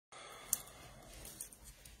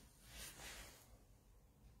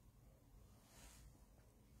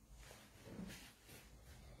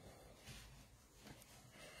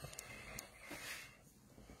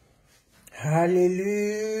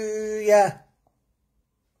Hallelujah.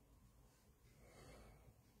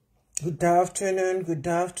 Good afternoon,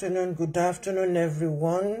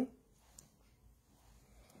 everyone.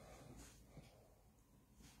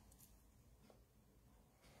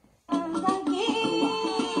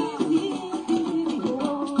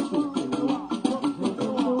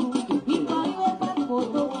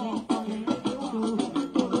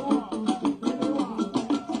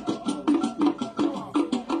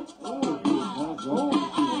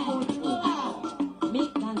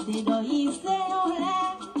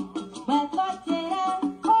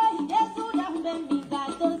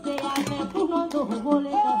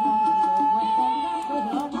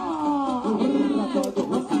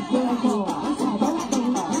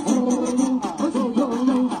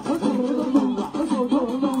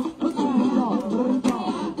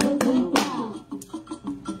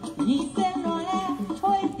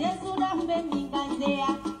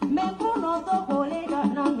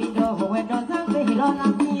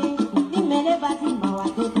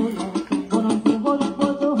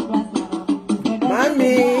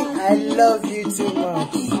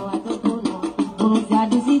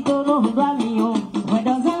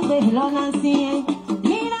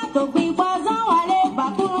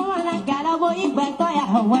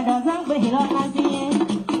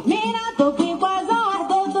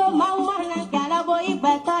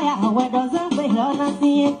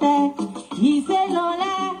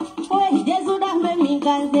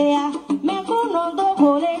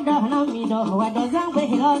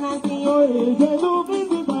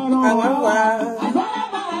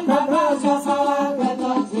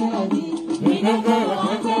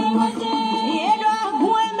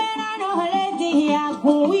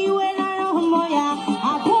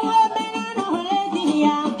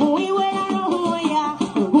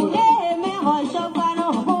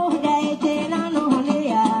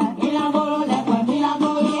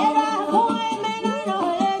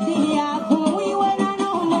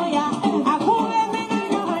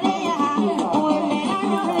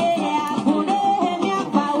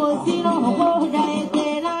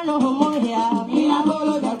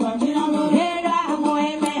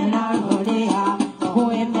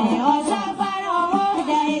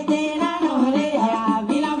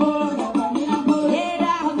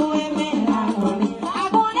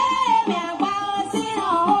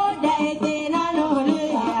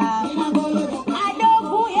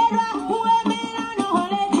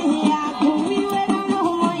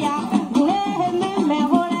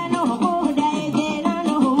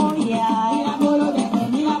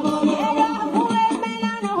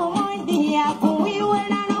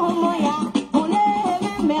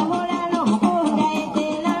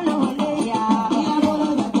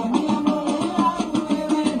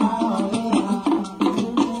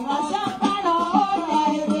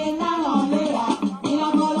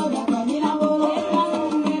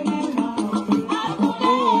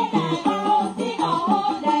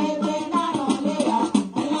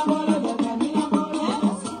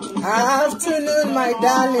 Afternoon, my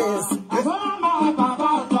darlings.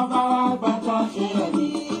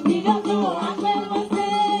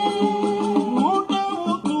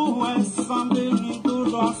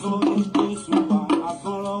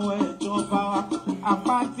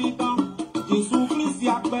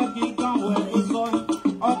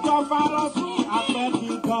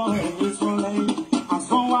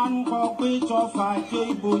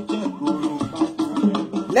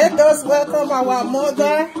 Let us welcome our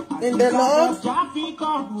mother in the Lord.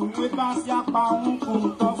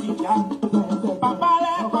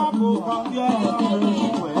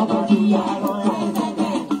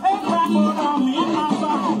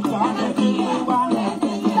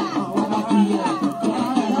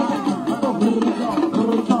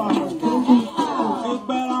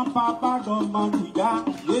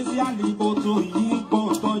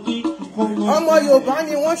 Ọmọ Yorùbá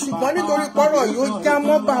ni wọ́n ṣùgbọ́n nítorí pọ́rọ̀ yóò já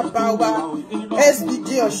mọ́ bàbá wa SBJ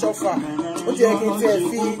Ọ̀ṣọ́fà ó ti yẹ kí n tiẹ̀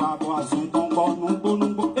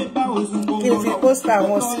fi pósítà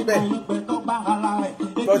wọn síbẹ̀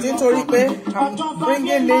but nítorí pé I'm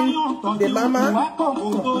bringing in the mama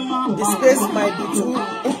the space might be too.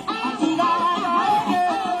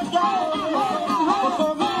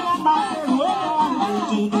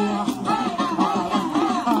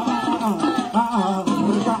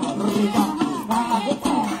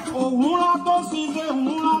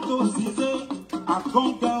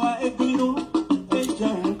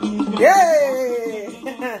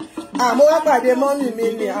 Àmọ́ wá pàdé mọ́mì mi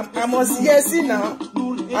ni àmọ́ sí ẹ sí náà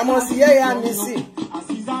àmọ́ sí ẹ yá mi sí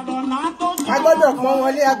a gbọ́dọ̀ pọ́n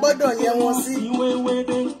wọn lé a gbọ́dọ̀ yẹ wọn sí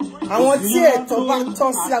Àwọn tí ẹ̀tọ́ bá tọ́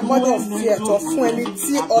sí a gbọ́dọ̀ fi ẹ̀tọ́ fún ẹni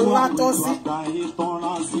tí ọlá tọ́ sí.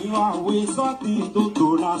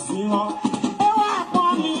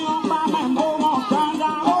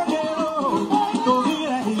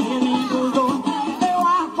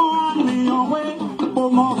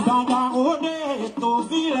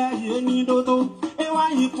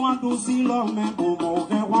 Quando si lo me como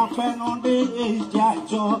que wa penonde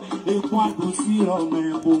jajo e quando si lo me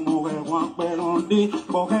como que wa penonde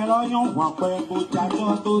porque lo yon wa pe bo jajo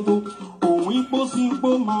todo o ipo simpo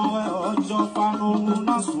ma ojo fanu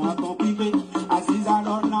na sun ato pipe asiza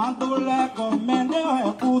lo na to le commende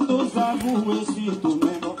e puto sabu e si to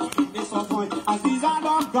me no e so foi asiza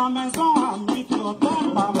lo commenson a mi to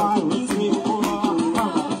baba ba ni si ko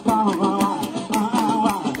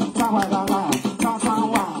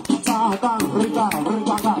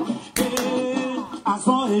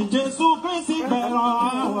Jésus Christ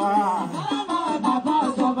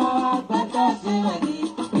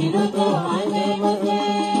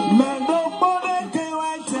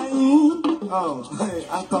oh, hey,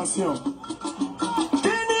 attention.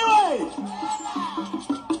 Anyway,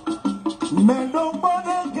 mais donc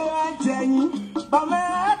bonne que ba me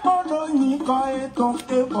kono ni ko e ton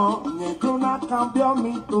ke bo ni to na cambio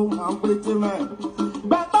mi to ma kwete me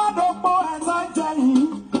ba ta do po esa jayi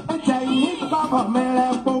ba me le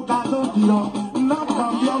po ka do dio na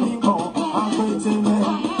cambio mi ko ma kwete me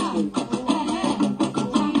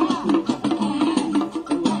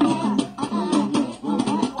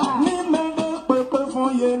ni me de pe fon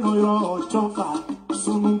ye no yo chofa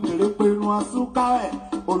sunu kele pe no asuka e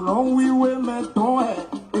olon wiwe me ton e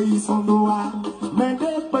e isondoa me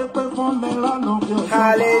de pe fon me la no ke.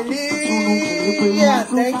 Hallelujah.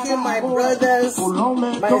 Thank you, my brothers,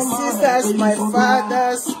 my sisters, my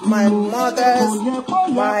fathers, my mothers,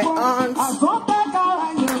 my aunts.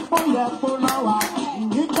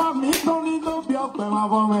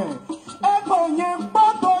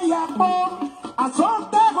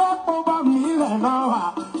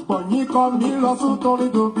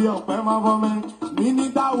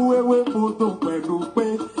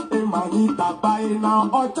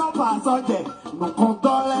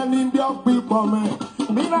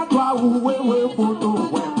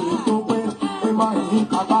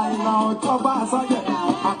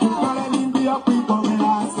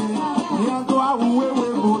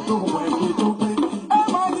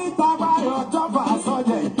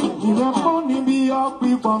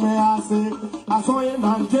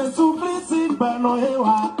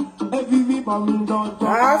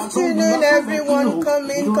 Afternoon, everyone.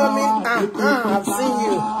 Coming.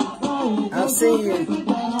 I've seen you.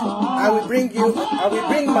 I will bring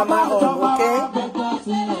Mama home, okay?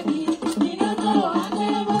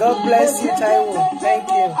 God bless you, Taiwo. Thank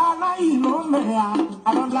you.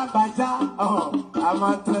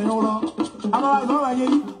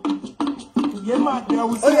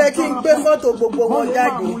 Ó yẹ kí n gbé fọ́tò gbogbo wọn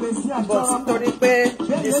jáde, but nítorí pé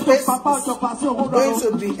the space is going to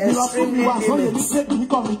be extremely limited.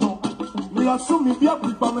 Bóyá kí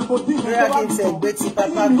n tẹ̀ gbé ti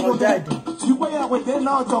pápá kan jáde.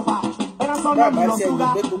 Bàbá tiẹ̀ lè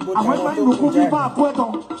gbé gbogbo táwọn tó kù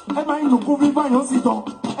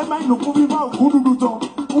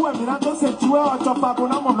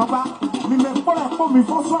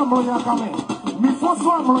jáde. Mi foso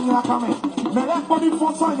amronya kame mere podi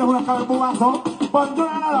foso amronya kame bo wa so bonjo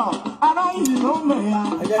ara ara ilo me ya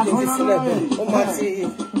aja ke sile be o ma ti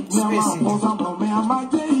space me ama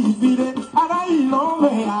je ivire ara ilo me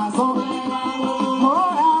ya so mo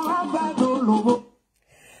ara ba do lobo.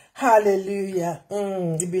 Hallelujah.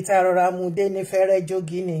 Ibi tá rọra mu dé ní fẹ́rẹ́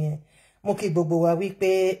jogi nìyẹn. Mo kí gbogbo wa wí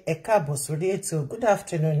pé ẹ káàbọ̀ sórí ètò. Good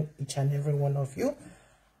afternoon, each and every one of you.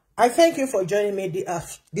 I thank you for joining me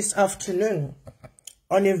this afternoon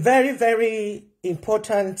on a very, very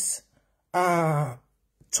important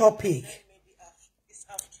topic.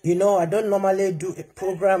 You know, I don't normally do a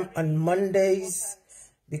program on Mondays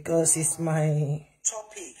because it's my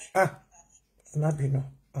topic.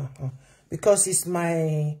 Because it's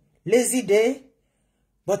my lazy day,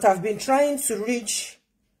 but I've been trying to reach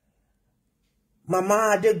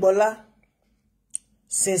Mama Adégbolá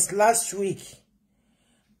since last week.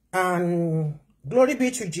 And glory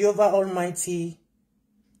be to Jehovah Almighty,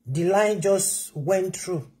 the line just went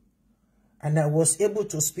through and I was able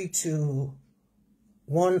to speak to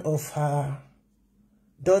one of her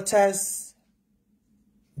daughters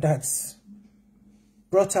that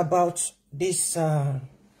brought about this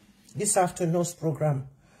afternoon's program.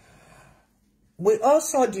 We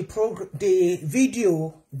also saw the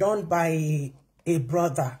video done by a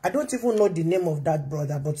brother. I don't even know the name of that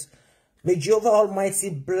brother, but may Jehovah Almighty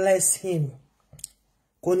bless him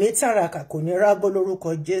kò ní tàràkà, kò ní rágbó lórúkọ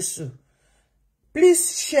Jésù. Please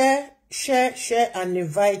share and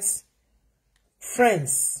invite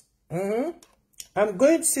friends. I'm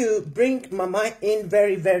going to bring Mama in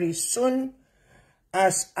very, very soon,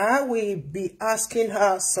 as I will be asking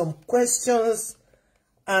her some questions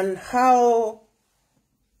and how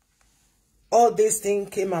all this thing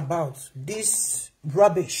came about, this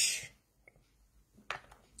rubbish.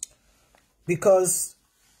 Because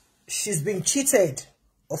she's been cheated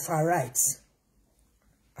of her rights.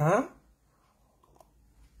 Huh?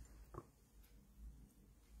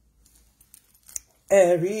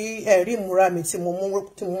 Ẹ̀rí múra mi tí mo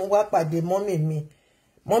mú wá pàdé mọ́mì mi.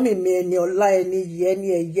 Mọ́mì mi ẹni ọlá, ẹni yẹ, ẹni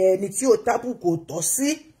ẹ̀yẹ, ẹni tí ó tábùkù tọ́ sí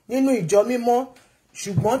nínú ìjọ mímọ́.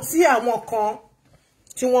 Ṣùgbọ́n tí àwọn kan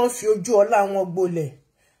tí wọ́n fi ojú ọlá wọn gbolẹ̀.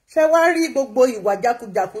 Ṣé wá rí gbogbo ìwà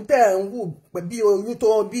jákujàku tẹ́ ń wù bí oyún tó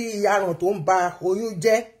bí aràn tó ń ba oyún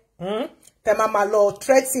jẹ́. Tẹ́ máa lọ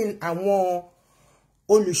threaten àwọn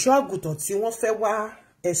olùṣọ́ àgùntàn tí wọ́n fẹ́ wá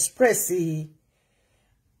express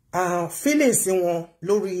feelings wọn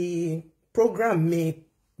lórí program mi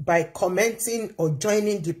by commenting or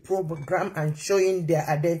joining the program and showing their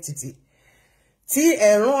identity. Tí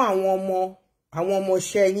ẹ rán àwọn ọmọ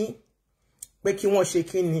ṣẹ́yìn pé kí wọ́n ṣe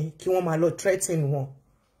kíni, kí wọ́n máa lọ threaten wọn.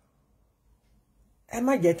 Ẹ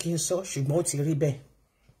má jẹ́ kí n sọ, ṣùgbọ́n ó ti rí bẹ́ẹ̀.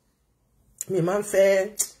 Mi máa ń fẹ́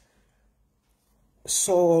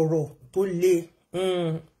sọ̀rọ̀ tó le.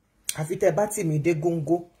 Àfi tẹ́ bá tì mí dé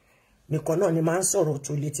góńgó nìkan náà ni máa ń sọ̀rọ̀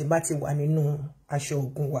tó le tí bá ti wà nínú aṣọ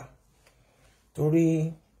ogun wa. Torí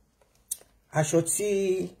aṣọ tí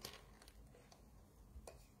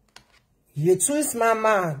Yetun's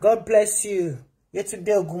mama, God bless you.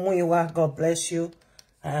 Yetunde Ogunmuyiwa, God bless you.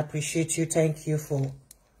 I appreciate you. Thank you for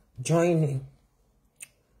joining.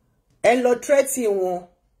 Ẹ lọ threaten wọn.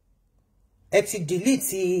 Ẹ ti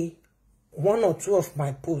delete 1 or 2 of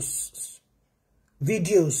my posts,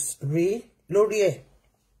 videos rí lórí ẹ̀.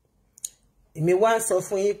 Èmi wá sọ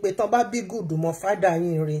fún yín pé tó bá bí good mọ́ father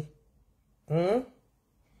yín rí.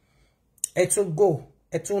 Ẹ tún go,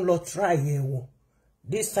 ẹ tún lọ try ẹ wò.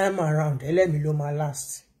 This time around, ẹlẹ́mi ló máa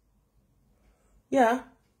last. Yeah.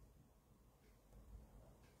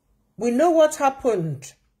 We know what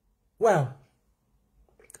happened. Well,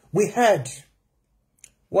 we heard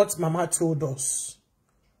what Mama told us.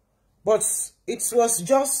 But it was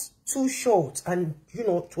just too short, and you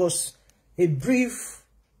know, it was a brief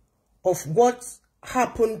of what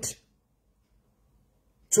happened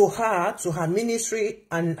to her ministry,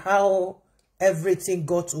 and how everything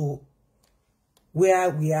got to where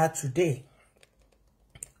we are today.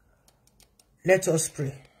 Let us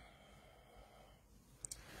pray.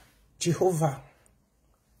 Jehovah,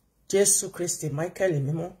 Jésù Kristi, Michael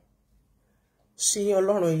mímọ́, sí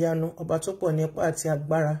Ọlọ́run ìyanu, ọba tó pọ̀ nípa àti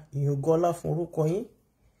agbára, ìyògo ọlá fún orúkọ yín.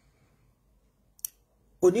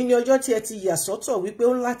 Òní ni ọjọ́ tí ẹ ti yà sọ́tọ̀ wípé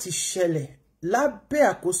ó láti ṣẹlẹ̀ lábẹ́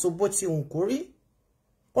àkóso bó ti hùn kó rí.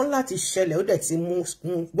 Ó láti ṣẹlẹ̀, ó dẹ̀ ti mú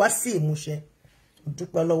wá sí ìmúṣẹ.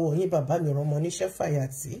 Dúpẹ́ lọ́wọ́ yín bàbá mi, rán ọmọ níṣẹ́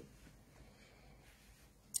fàyàtì.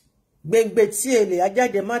 Gbẹ̀ngbẹ̀ tí èlé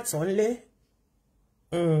ajáde má tán lé.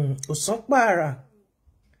 Òsán pààrà.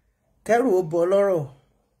 Kẹ́rù ó bọ́ lọ́rọ̀.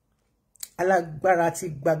 Alágbára ti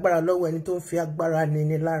gbàgbára lọ́wọ́ ẹni tó ń fi agbára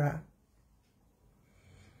nini lára.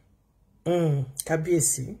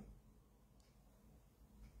 Kábíyèsí.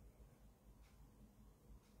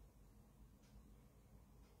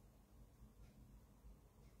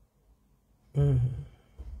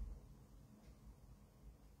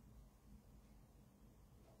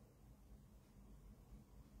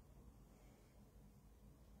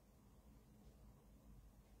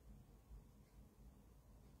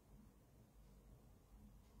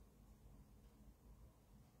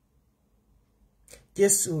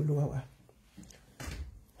 Jésù Olúwa wa.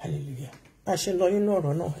 Hallelujah. Bá ṣe lọ nínú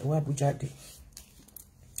ọ̀rọ̀ náà, ẹ wá bú jáde.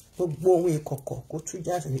 Gbogbo ohun ìkọ̀kọ̀ kó tú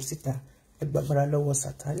jáde síta, ẹ gbàgbára lọ́wọ́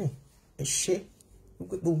Sátánì. Ẹ ṣé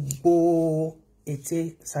gbogbo ète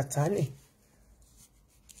Sátánì.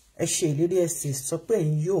 Ẹ ṣe ìlérí, ẹ sì sọ pé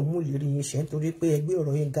ẹ̀yin yóò mú ìlérí yín ṣẹ nítorí pé ẹ gbé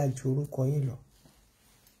ọ̀rọ̀ yín ga ju orúkọ yín lọ.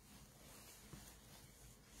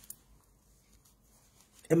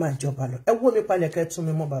 Ẹ máa jọba lọ. Ẹ wó mi palẹ̀ kẹ́ tún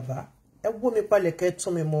mi mọ́ bàbá. Ẹ wó mi palẹ̀ kẹ́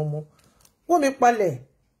tún mi mọ́ ọmọ. Wó mi palẹ̀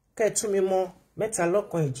kẹ́ tún mi mọ́ mẹ́ta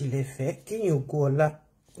lọ́kan ìjìnlẹ̀ ìfẹ́, kíyìn ògo ọlá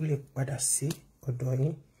ó lè padà sí ọ̀dọ̀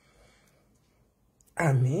yín.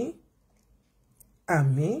 Àmín.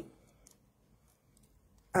 Àmín.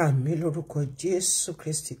 Àmín lórúkọ Jésù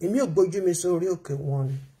Kristi. Èmi ò gbójú mi sórí òkè wọn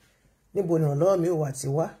ni. Níbo ni ìrànlọ́wọ́ mi ò wà ti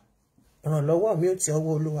wá? Ìrànlọ́wọ́ mi ò ti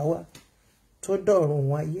ọwọ́ Olúwa wá tó dọ̀run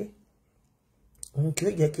wáyé. Òun kì ó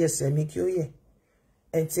jẹ́ kí ẹsẹ̀ mi kí ó yẹ̀.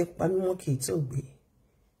 Ẹ ti pa mí mọ́ kì í tó gbé.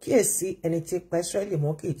 kíyèsí ẹni tí pa Ísírẹ́lì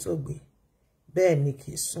mọ́ kì í tó gbé, bẹ́ẹ̀ ni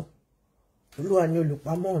kì í sùn. Olúwa ni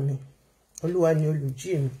olùpamọ́ mi, Olúwa ni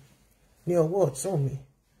olùjí mi ní ọwọ́ ọ̀tún mi.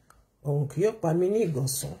 Òun kì yóò pa mí ní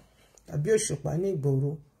ìgànsán tàbí òṣùpá ní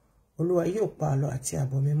ìgbòòrò. Olúwa yóò pa àlọ àti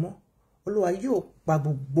àbọ̀ mi mọ́. Olúwa yóò pa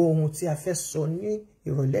gbogbo ohun tí a fẹ́ sọ ní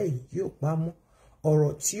ìrọ̀lẹ́ yìí yóò pa mọ́.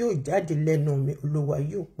 Ọ̀rọ̀ tí yóò jáde lẹ́nu mi, Olúwa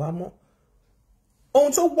yóò pa mọ́.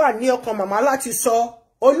 Ohun tó wà ní ọkàn màmá láti sọ,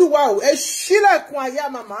 Olúwa ò ẹ ṣílẹ̀kùn àyà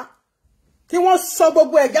màmá kí wọ́n sọ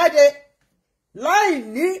gbogbo ẹ̀ jáde láì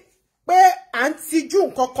ní pé à ń tijú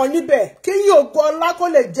nǹkan kan níbẹ̀, kí yóò gbọ́ ọlá kó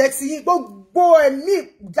lè jẹ́ ti yín. Gbogbo ẹ̀mí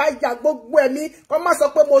jáyà, gbogbo ẹ̀mí kó má sọ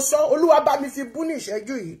pé mo sọ, Olúwa bá mi fi bú ní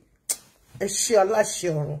ìṣẹ́jú yìí. Ẹ ṣé aláṣẹ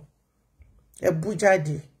ọ̀run, ẹ bú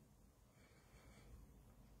jáde.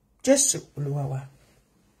 Jésù Olúwa wa.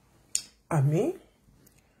 Àmín.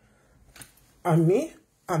 Àmín.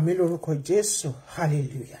 Àmín lórúkọ Jésù.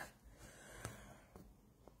 Hallelujah.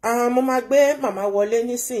 Mo máa gbé màmá wọlé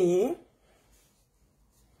nísìnyí.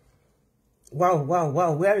 Wow, wow,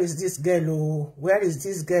 wow. Where is this girl? Oh, where is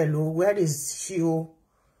this girl? Oh, where is she? Oh,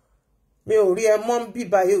 mi ò rí ẹ mọ́ bí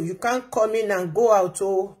báyìí. You can't come in and go out.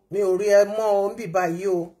 Oh, mi ò rí ẹ mọ́ bí báyìí.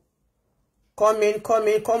 Oh, come in, come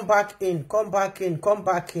in, come back in, come back in, come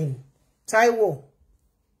back in. Taiwo,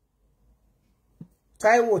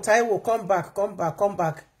 Taiwo, Taiwo, come back, come back, come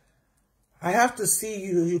back. I have to see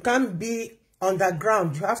you. You can't be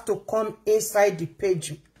underground. You have to come inside the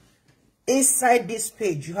page. Inside this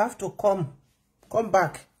page, you have to come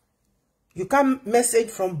back. You can't message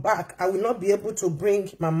from back. I will not be able to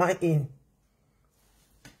bring Mama in.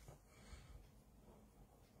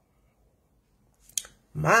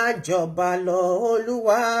 Má jọba lọ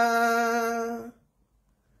Olúwa.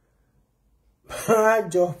 Má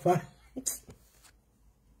jọba.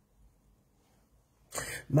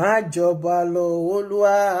 Má jọba lọ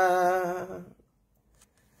Olúwa.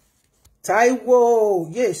 Taiwo,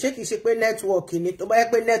 ye, ṣé kìí ṣe pé network ni, tó bá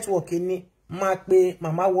yẹ pé network ni, máa pe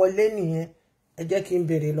màmá wọlé nìyẹn. Ẹ jẹ́ kí n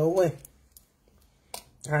béèrè lọ́wọ́ ẹ̀.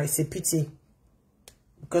 It's a pity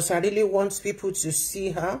because I really want people to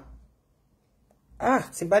see her.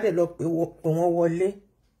 Tí bá dé lọ pé wọ́n wọlé.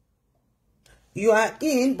 You are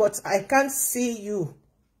in, but I can't see you.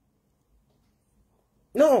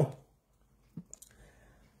 No.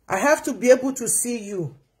 I have to be able to see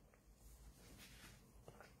you.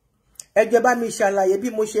 Ẹ jẹ́ bá mi ṣàlàyé bí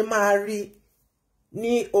mo ṣe máa rí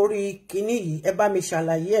ní orí kíní yìí. Ẹ bá mi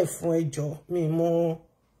ṣàlàyé ẹ̀ fún ẹ jọ̀ọ́. Mi mọ̀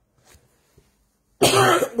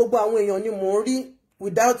gbogbo àwọn èèyàn ni mo rí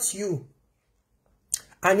without you.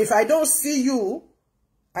 And if I don't see you,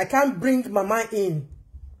 I can't bring Mama in.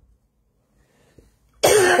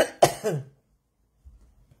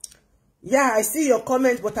 Yeah, I see your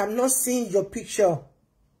comment, but I'm not seeing your picture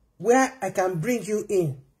where I can bring you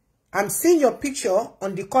in. I'm seeing your picture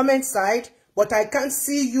on the comment side, but I can't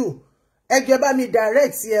see you. Ẹ jẹ́ bá mi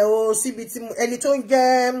direct ẹ o síbi tí ẹni tó ń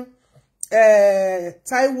jẹ́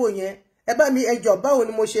Taiwo yẹn. Ẹ bá mi ẹ jọ̀ọ́ báwo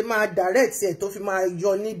ni mo ṣe máa direct ẹ tó fi máa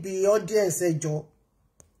yọ níbi audience ẹ jọ̀ọ́.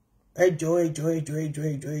 Ẹ jọ̀ọ́, ẹ jọ̀ọ́, ẹ jọ̀ọ́, ẹ jọ̀ọ́,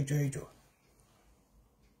 ẹ jọ̀ọ́, ẹ jọ̀ọ́, ẹ jọ̀ọ́.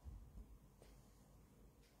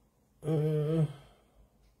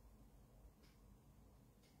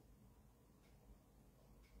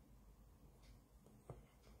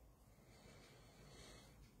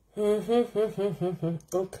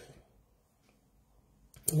 Okay.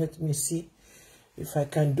 Let me see if I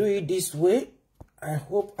can do it this way. I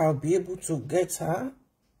hope I'll be able to get her.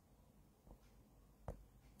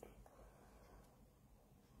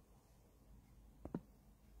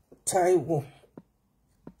 Taiwo.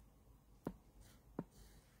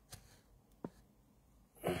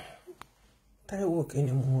 Taiwo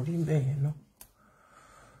kini mo rí bẹ́ẹ̀ no.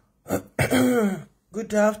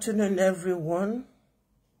 Good afternoon, everyone.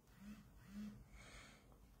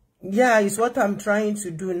 Yeah, it's what I'm trying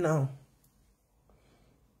to do now.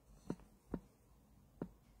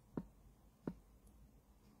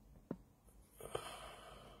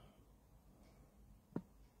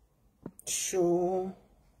 Show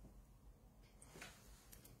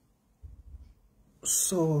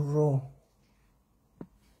sorrow.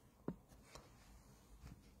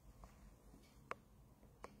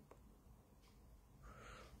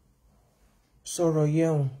 Sorrow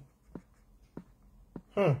young.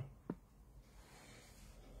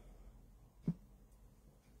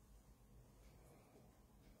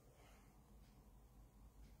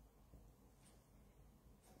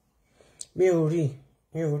 Mi ò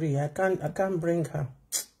rí. I can't bring her.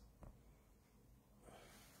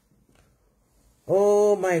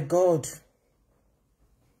 Oh my God.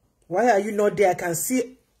 Why are you not there? I can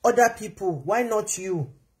see other people. Why not you?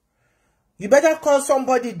 You better call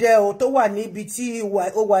somebody there or to wa níbi tí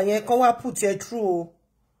ó wà yẹn kan wá put you through.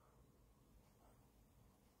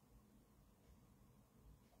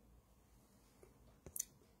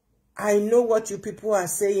 I know what you people are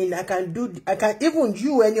saying. I can even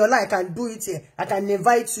you and your life, I can do it here. I can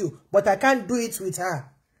invite you, but I can't do it with her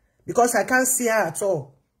because I can't see her at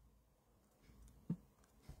all.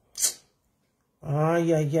 Ah,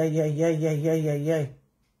 yeah.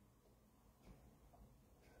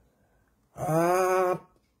 Ah,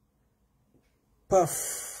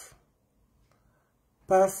 puff.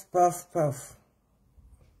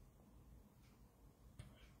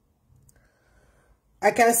 I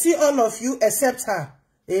can see all of you except her.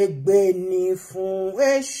 Egbe ni fún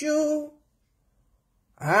èṣù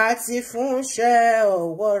àti fún iṣẹ́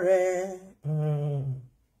ọwọ́ rẹ̀.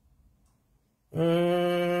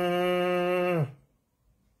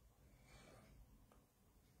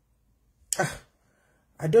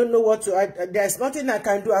 I don't know what to. There's nothing I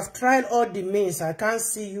can do. I've tried all the means. I can't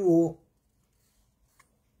see you.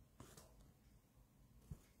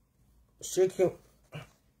 Shake you.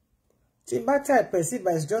 Timbata I perceive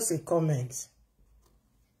as just a comment.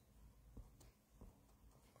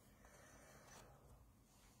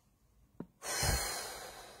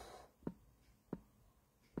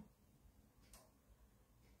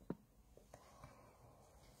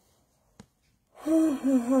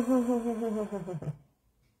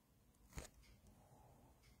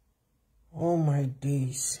 Oh my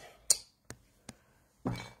days.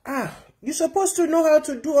 Ah, you're supposed to know how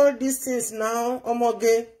to do all these things now,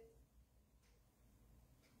 Omoge.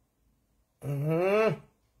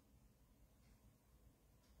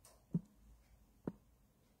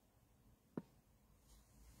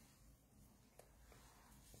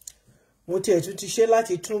 Mo tiẹ̀ tún ti ṣe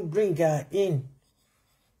láti tún bring her in.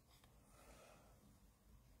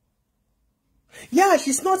 Yeah,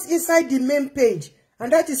 she's not inside the main page.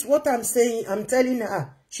 And that is what I'm saying. I'm telling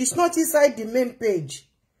her. She's not inside the main page.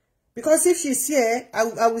 Because if she's here,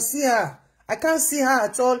 I will see her. I can't see her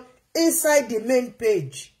at all inside the main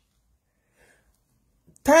page.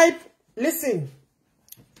 Listen.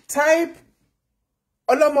 Type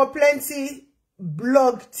Olomo Plenty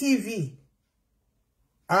Blog TV.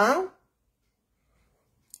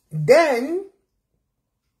 Then,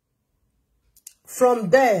 from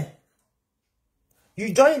there,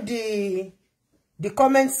 you join the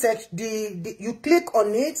comment section, you click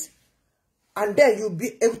on it, and then you'll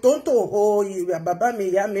be able to, baba mi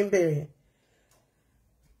ya member.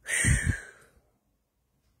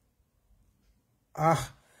 I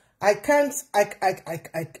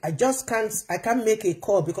just can't, I can't make a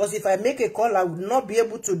call, because if I make a call, I would not be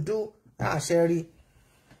able to do, Sherry.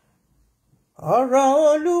 Ọ̀rọ̀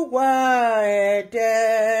Olúwa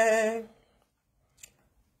ẹ̀dẹ̀.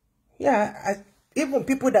 Yeah, even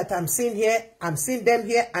people that I'm seeing here, I'm seeing them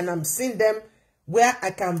here, and I'm seeing them where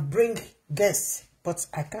I can bring guests, but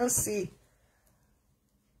I can't see.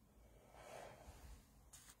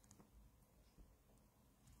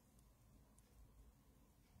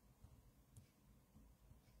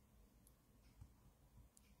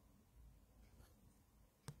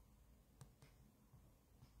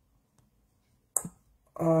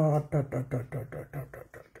 Oh,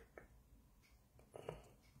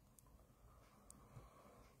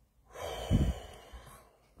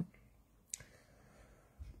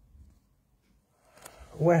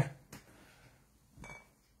 Where?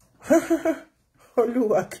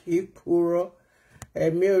 Olúwa kì í purọ́.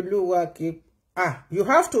 Ẹ̀mí Olúwa kì í. You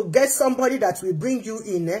have to get somebody that will bring you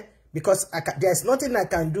in, because there's nothing I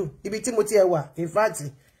can do. Ibi tí mo ti ẹ wà, in fact,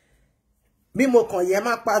 bí mo kàn yẹ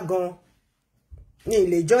má pa gan, ní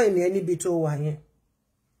ilé join ní níbi tó wà yẹn.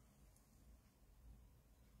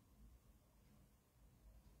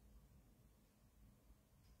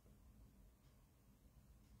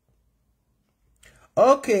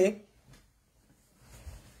 Okay.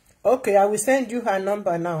 Okay, I will send you her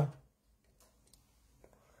number now.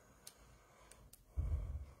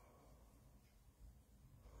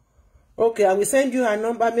 Okay, I will send you her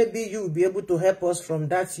number. Maybe you will be able to help us from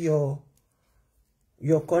that your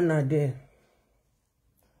corner there.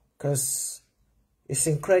 Because it's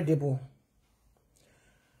incredible.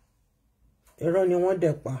 Irọ́ ni wọ́n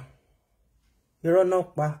dẹ̀ pa. Irọ́ náà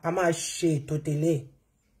pa. A máa ṣe tòtélé.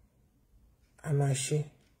 A máa ṣe.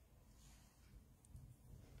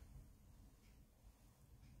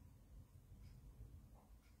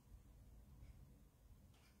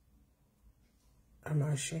 A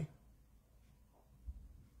máa ṣe.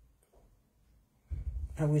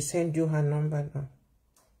 I will send you her number now.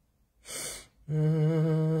 I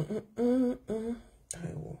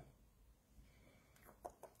will.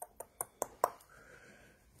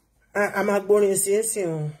 I'm a boring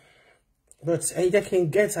sensing, but I just can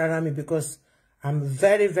get around me because I'm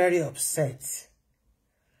very, very upset.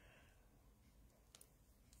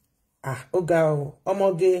 Oga,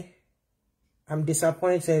 Omoge, I'm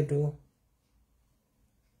disappointed though.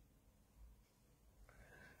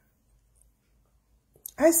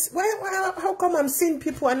 How come I'm seeing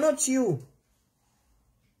people and not you?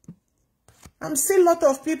 I'm seeing a lot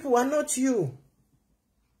of people and not you.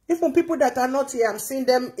 Even people that are not here, I'm seeing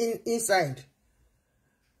them inside.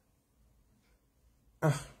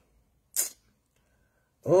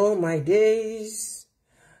 Oh my days.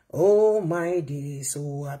 Oh my days.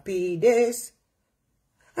 Oh happy days.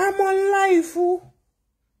 I'm on live.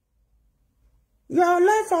 You are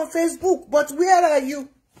live on Facebook, but where are you?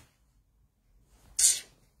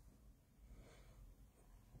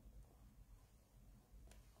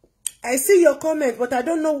 I see your comment, but I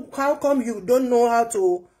don't know how come you don't know how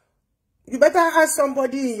to. You better ask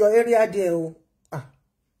somebody in your area there.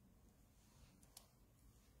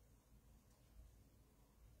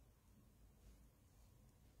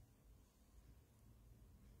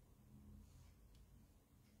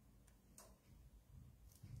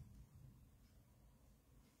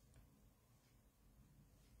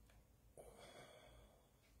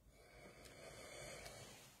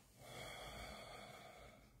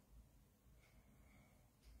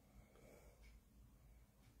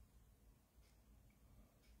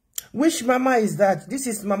 Which mama is that? This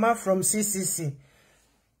is Mama from CCC.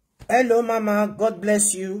 Hello, Mama. God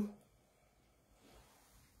bless you.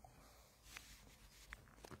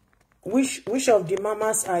 Which of the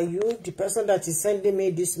mamas are you? The person that is sending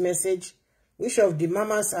me this message. Which of the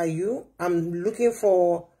mamas are you? I'm looking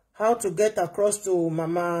for how to get across to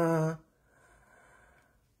Mama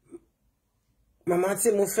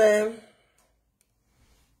Timofe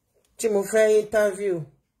interview.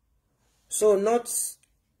 So not.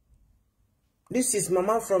 This is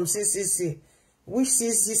Mama from CCC. Which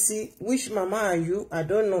CCC? Which mama are you? I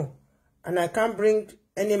don't know. And I can't bring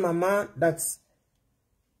any mama that's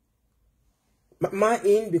mama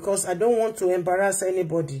in because I don't want to embarrass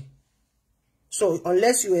anybody. So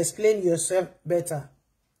unless you explain yourself better,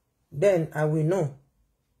 then I will know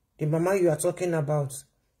the mama you are talking about.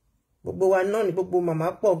 Gbogbo wa náà ni gbogbo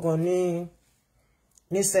mama pọ̀ gan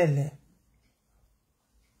ní sẹ̀lẹ̀.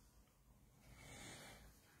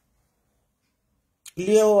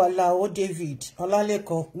 Leo Alao David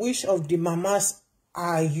Olaleko, which of the mamas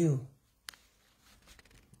are you?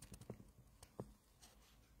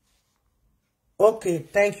 Okay,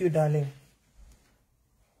 thank you, darling.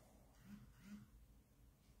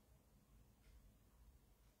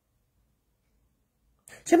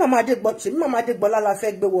 Mama Adégbolá la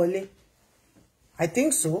fẹ́ gbé wọlé. I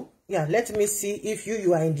think so. Yeah, let me see if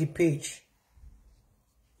you are in the page.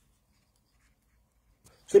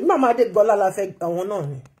 Mama Adégbolá la fẹ́ àwọn náà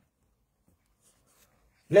ni.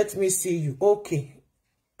 Let me see you. Okay.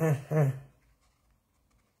 Okay.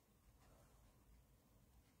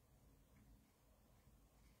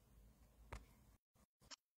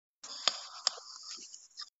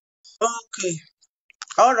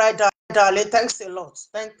 All right, darling. Thanks a lot.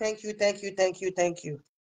 Thank you.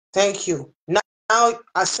 Thank you. Now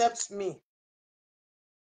accept me.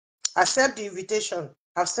 Accept the invitation.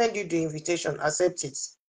 I've sent you the invitation. Accept it.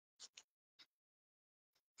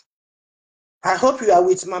 I hope you are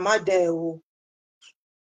with Mama there.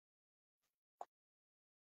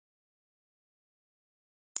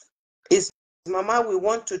 It's Mama we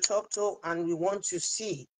want to talk to and we want to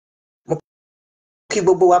see.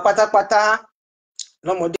 Gbogbo wa pátápátá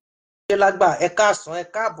lọ́mọdé lágbà ẹ káàsán ẹ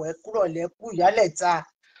káàbọ̀ ẹ kúrọ̀lẹ́ kú ìyálẹ̀ta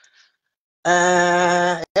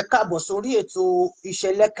ẹ káàbọ̀ sórí ètò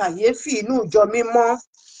ìṣẹ̀lẹ̀ kàyéfì inú ìjọ mímọ́.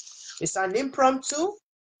 It's an impromptu,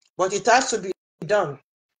 but it has to be done.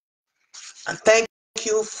 And thank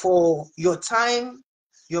you for your time,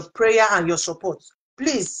 your prayer, and your support.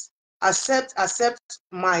 Please accept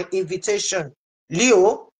my invitation.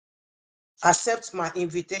 Leo, accept my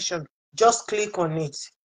invitation. Just click on it.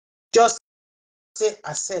 Just say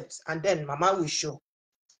accept, and then Mama will show.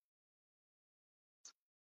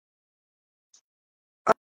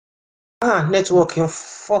 Networking.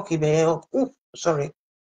 Fuck it, man. Oh, sorry.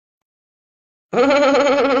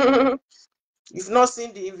 You've not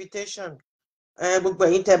seen the invitation. Gbogbo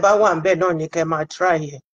ẹ̀yin tẹ́ bá wà ńbẹ̀ náà ni kẹ́ máa try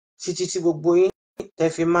ẹ̀ títí tí gbogbo yín tẹ́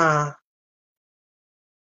fi máa.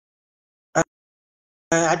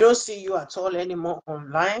 I don't see you at all anymore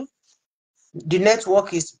online. The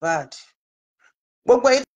network is bad. Gbogbo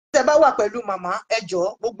ẹ̀yin tẹ́ bá wà pẹ̀lú màmá ẹ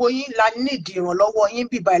jọ̀ọ́ gbogbo yín la need ìrànlọ́wọ́ yín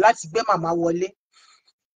bíbáyìí láti gbé màmá wọlé.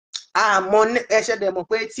 Àmọ́ ẹ ṣẹ̀dẹ̀ mọ̀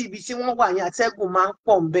pé tí ibi tí wọ́n wà yẹn atẹ́gùn máa ń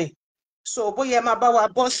pọ̀ ńbẹ̀. So bóyá máa bá wa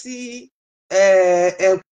bọ́ sí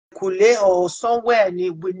Kule or somewhere, and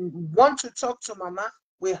we want to talk to Mama.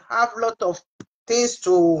 We have a lot of things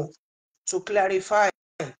to clarify.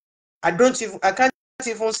 I can't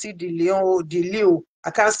even see the Leo.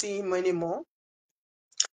 I can't see him anymore.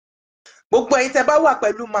 Gbogbo ẹ̀yin tẹ́ bá wà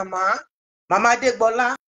pẹ̀lú Mama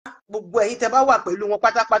Adégbolá, gbogbo ẹ̀yin tẹ́ bá wà pẹ̀lú wọn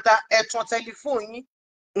pátápátá, ẹ tan telephone yín.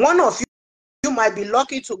 One of you might be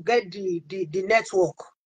lucky to get the network.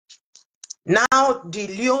 Now the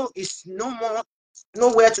Leo is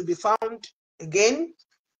nowhere to be found again.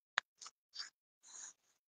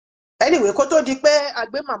 Anyway, kó tó di pé a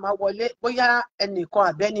gbé Màmá wọlé, bóyá ẹnìkan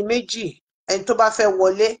àbẹ́ni méjì, ẹni tó bá fẹ́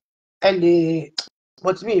wọlé, ẹ lè,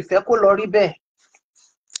 but mi ìfẹ́ kó lọ rí bẹ́ẹ̀.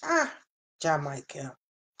 Michael,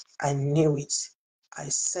 I knew it. I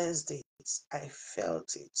sensed it. I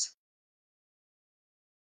felt it.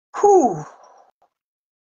 Whew.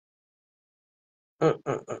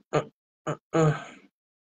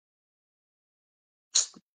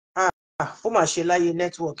 Ó mà ṣe láyé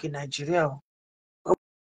nẹ́tíwọ̀kì Nàìjíríà o. Ó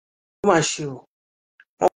mà ṣe o.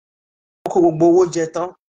 Wọ́n kó gbogbo owó jẹ tán.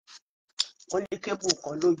 Wọ́n ní kébù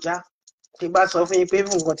kan ló já. Tí bá sọ fún yín pé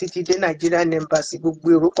nǹkan títí dé Nigerian Embassy, gbogbo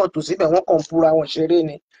èrò kan tó síbẹ̀ wọ́n kàn búra wọn ṣeré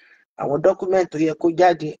ni. Àwọn dọ́kúmẹ̀ntì tó yẹ kó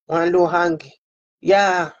jáde, wọ́n ló hang. Yá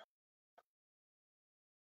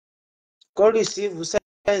kó rìsíìfù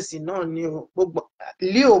sẹ́ẹ̀sì náà ni o. Gbogbo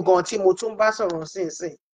Leo gan tí mo tún bá sọ̀rọ̀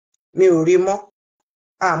sínsìn, mi ò rí mọ́.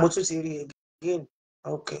 Mo tún ti rí again.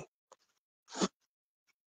 Okay.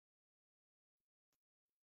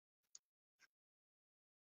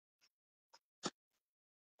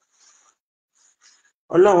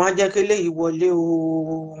 Ọlọ́run á jẹ́ kí eléyìí wọlé o.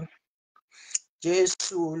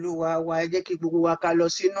 Jésù Olúwa wa, ẹ jẹ́ kí gbogbo wa ká lọ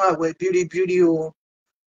sínú àwẹ̀ bíríbírí o.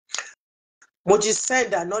 Mo ti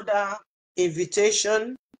send another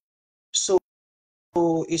invitation, so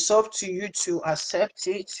it's up to you to accept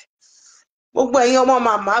it. Gbogbo ẹ̀yin ọmọ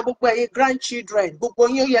màmá, gbogbo ẹ̀yin grandchildren, gbogbo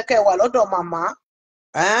yín ó yẹ kẹ́ wà lọ́dọ̀ màmá.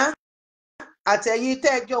 Àtẹ̀yin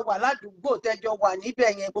tẹ́jọ wà ládùúgbò, tẹ́jọ wà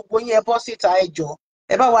níbẹ̀ yẹn, gbogbo yín ẹ bọ́ síta ẹ jọ̀ọ́.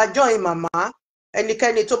 Ẹ bá wa join màmá.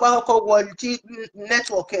 Ẹnikẹ́ni tó bá kọ́kọ́ wọlé tí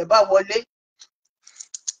network ẹ̀ bá wọlé.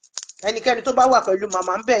 Ẹnikẹ́ni tó bá wà pẹ̀lú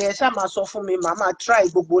màmá ń bẹ̀ yẹn ṣá máa sọ fún mi, màmá try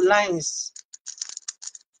gbogbo lines.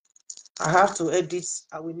 I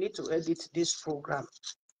will need to edit this program.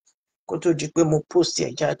 Kó tó di pé mo post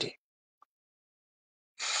ẹ̀ jáde.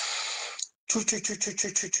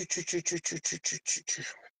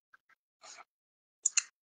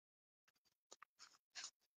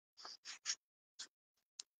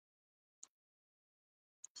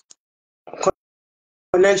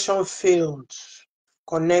 Connection failed.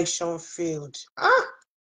 Connection failed.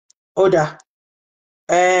 Oda.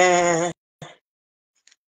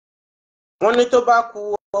 Wọ́n ní tó bá kù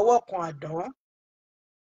ọwọ́ kan àdán,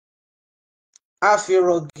 á fi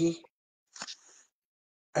rọ̀gì.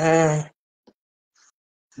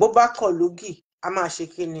 Bó bá kọ̀ lógì, a máa ṣe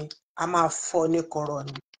kí ni? A máa fọ́ ní kọ̀rọ̀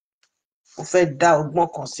ni. Mo fẹ́ dá ọgbọ́n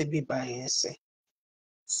kan síbí báyẹn ṣe.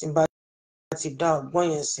 Tí n bá ti dá ọgbọ́n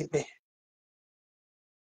yẹn síbẹ̀.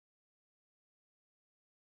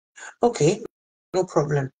 Okay, no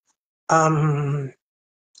problem.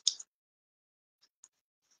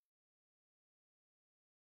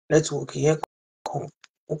 Network yẹn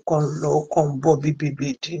kàn bọ̀ bíbí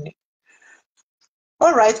ni.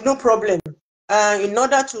 All right, no problem. In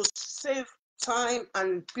order to save time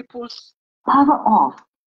and people's power off.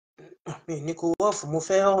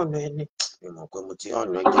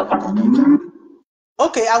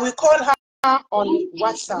 Okay, I will call her on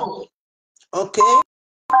WhatsApp. Okay,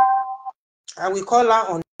 I will call her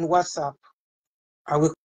on WhatsApp. I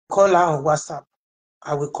will call her on WhatsApp.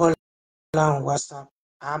 I will call her on WhatsApp.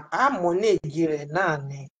 I'm monegi re na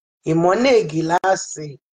ni. Imonegi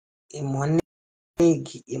lase. Imonegi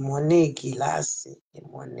lase.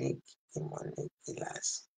 Imonegi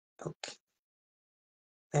lase. Okay.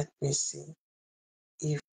 Let me see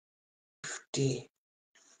if the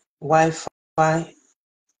Wi-Fi.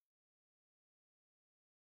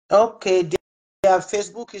 Okay, their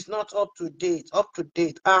Facebook is not up to date. O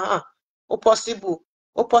possible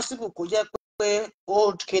kò jẹ́ pé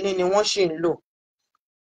old kini ni wọ́n ṣì ń lò.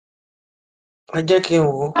 Ẹ jẹ́ kí n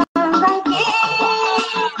wò.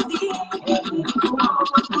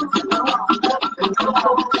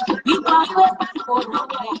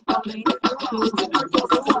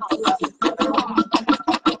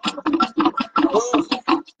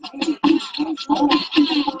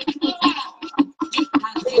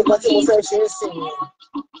 Nǹkan tí mo fẹ́ ṣe é sìn ni.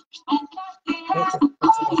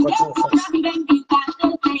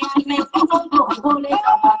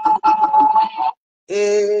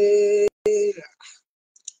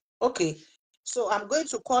 Okay. So I'm going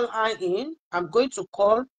to call her in. I'm going to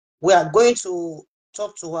call. We are going to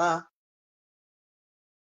talk to her.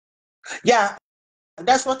 Yeah,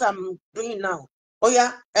 that's what I'm doing now. Oh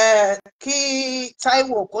yeah, kí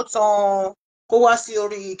Táíwò kó tan kó wá sí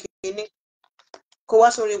orí kíní, kó wá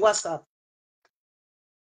sórí WhatsApp.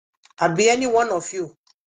 Àbí any one of you.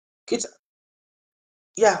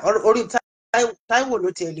 Yeah, orí Táíwò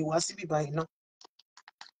ló tiẹ̀ lè wá síbí báyìí náà.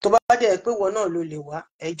 Tó bá dẹ̀ pé wọ́n náà ló lè wá,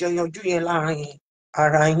 ẹ jọ yanjú yẹn láàrin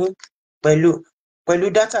ara yín pẹ̀lú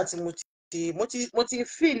data tí mo ti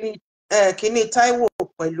fíìlì kíní Táíwò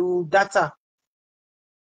pẹ̀lú data.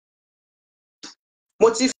 Mo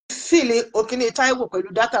ti fíìlì òkíní Táíwò pẹ̀lú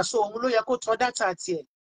data, so òun ló yẹ kó tan data tiẹ̀.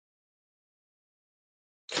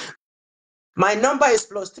 My number is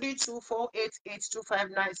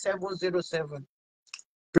 +32488259707.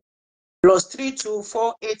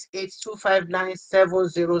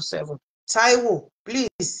 +32488259707. Táíwò,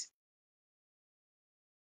 please.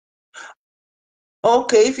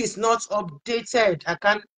 Okay, if it's not updated, I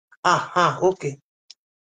can. Okay.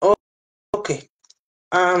 Okay.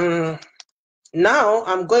 Now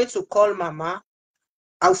I'm going to call Mama.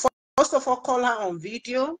 I'll first of all call her on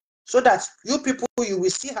video so that you people, you will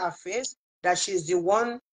see her face, that she's the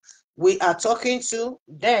one we are talking to.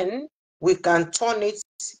 Then we can turn it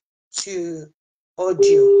to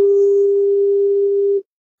audio.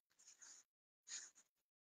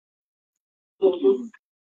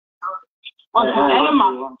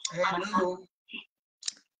 Hello.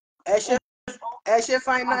 Ẹ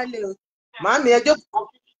finally. Mami,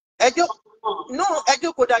 no, ẹ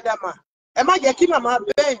jókòó dáadáa mà. Ẹ má jẹ́ kí màmá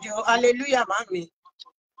bend o. Hallelujah, mami.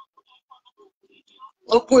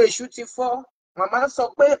 Ogun èṣù ti fọ́. Màmá sọ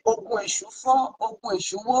pé ogun èṣù fọ́, ogun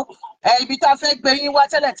èṣù wó. Ibi tá a fẹ́ gbé yín wá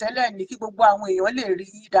tẹ́lẹ̀tẹ́lẹ̀ ní kí gbogbo àwọn èèyàn lè rí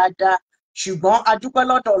yín dáadáa. Ṣùgbọ́n a dúpẹ́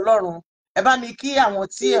lọ́dọ̀ Ọlọ́run. Ẹ bá mi kí àwọn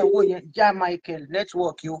tí ẹ̀ wò yẹn, Já Michael,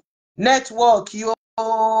 network yo. Network yo.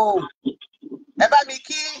 Ẹ bá mi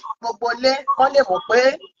kí gbogbo ilé kán lè mọ̀ pé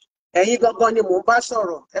ẹ̀yin gangan ni mò ń bá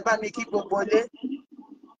sọ̀rọ̀. Ẹ bá mi kí gbogbo ilé.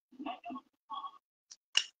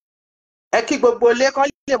 Ẹ kí gbogbo ilé kán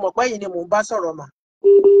lè mọ̀ pé ẹ̀yin ni mò ń bá sọ̀rọ̀ mà.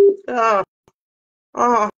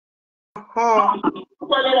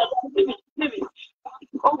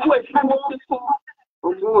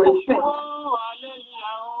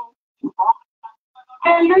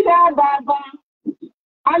 Hallelujah, Baba.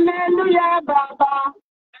 Hallelujah, Baba.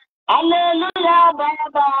 Hallelujah,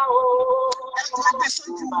 Baba.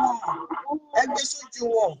 Ẹ gbé sójú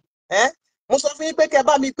wọn. Mo sọ fún yín pé kẹ́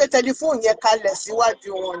bá mi gbé tẹlifóònù yẹn kalẹ̀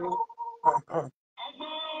síwájú wọn ni.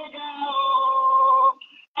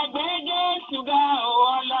 Ẹgbẹ́gẹ́ ṣùgbà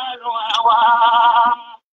Ọlọ́run àwa.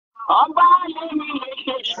 Ọba lèmi lè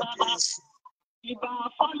ṣe ìbàbà. Ìbà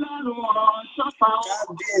fọ́lọ́run ọ̀ṣọ́fà.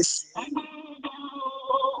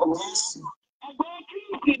 Ẹgbẹ́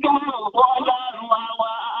Kristi ga Ọlọ́run àwa.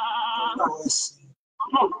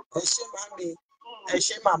 Ẹ ṣé màmí, ẹ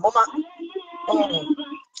ṣé màmú má.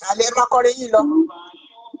 Àlẹ́ má kọrin yín lọ.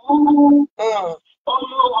 Ẹ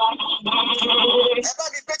bá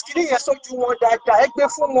mi gbé kiri yẹn sójú wọn dáadáa, ẹ gbé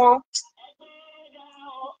fún wọn.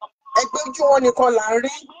 Ẹ gbé ojú wọn nìkan là ń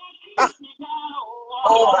rí.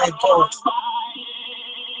 Oh my God.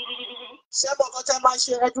 Ṣé mo kàn tẹ́ máa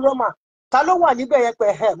ṣe ẹ dúró mà? Ta ló wà níbẹ̀ yẹn pé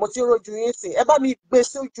mo ti rojú yín sí? Ẹ bá mi gbé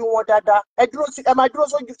sójú wọn dáadáa. Ẹ máa dúró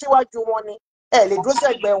síwájú wọn ni. Ẹ lè dúró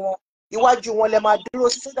sẹ́gbẹ̀ẹ́ wọn. Iwájú wọn lẹ máa dúró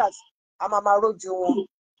sí so that a máa rojú wọn.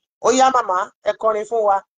 Ó yá màmá, ẹ kọrin fún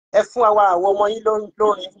wa. Ẹ fún àwa àwọn ọmọ yín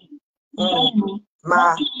lórin.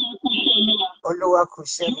 Máa Olúwa kò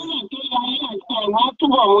ṣe mí. Wọ́n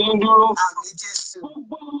túbọ̀ mú yín dúró. Àmín Jésù.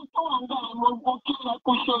 Gbogbo ohun tó wà ń bá àwọn ọmọ kí ẹ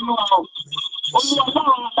kó ṣe Olúwa o. Olúwa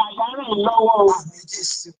báwọn àgbàyà rẹ̀ lọ́wọ́ o. Àmín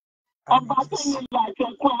Jésù. Ọba tó ní ilé àti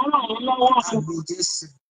ẹ̀kọ́ àárọ̀ yín lọ́wọ́ o. Àmín Jésù.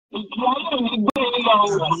 Ìjì ayé mi gbé e lọ o.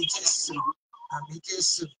 Àmín Jésù. Àmín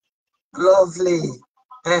Jésù. Lovely.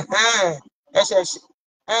 Ẹ ṣe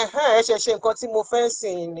ṣe nǹkan tí mo fẹ́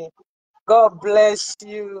sìn ni. God bless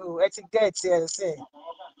you. Ẹ ti get ẹ̀ sìn.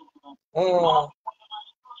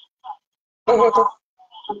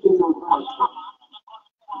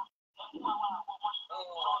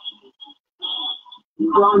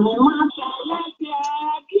 Ìgbọ̀nì máa ṣẹlẹ̀ tí ẹ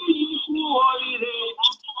kí ikú oríire.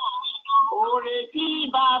 Oore tí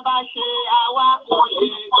bàbá ṣe àwa kò lè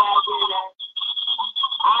gbàgbé rẹ̀.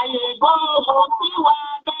 Àyè gbogbo tí wà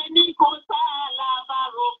bẹ́ ní kò sá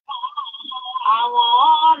lábàrò. Àwọn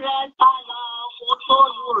ọ̀rẹ́ sá lọ kó tó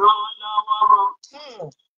lùrànlọ́wọ́.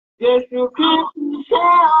 Jésù Kristi ṣe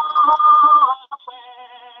ọpẹ́.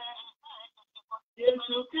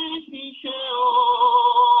 Jésù Kristi ṣe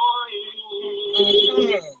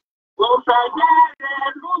ìyìn. Mo fẹ́ jẹ́ rẹ̀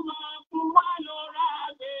ló máa fún wa lọ́ra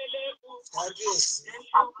gbélé kábíyèsí.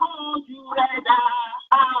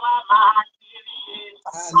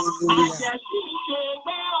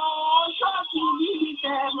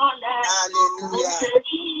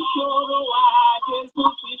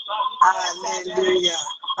 Hallelujah.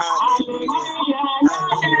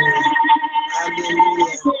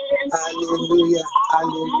 Hallelujah.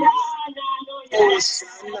 Hallelujah.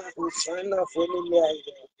 Hosanna fún nílé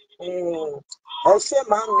ayé. Ẹ ṣé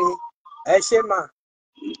màmí, ẹ ṣé mà,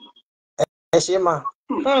 ẹ ṣé mà.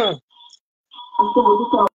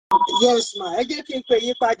 Yes ma, ẹ jẹ́ kí n pè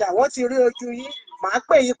yín padà, wọ́n ti rí ojú yín, màá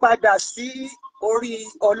pè yín padà sí orí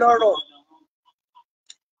ọlọ́rọ̀.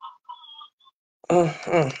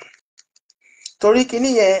 Torí kíní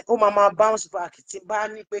yẹn ó máa bounce back tí bá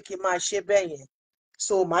ní pé kí n máa ṣe bẹ́ẹ̀ yẹn.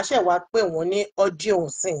 So màá ṣẹ̀ wá pè wọ́n ní audio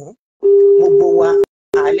nsìn, gbogbo wa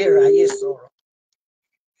a lè ráyè sọ̀rọ̀.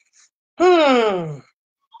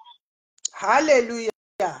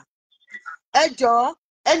 Hallelujah. Ẹ jọ̀ọ́,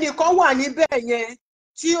 ẹnìkan wà níbẹ̀ yẹn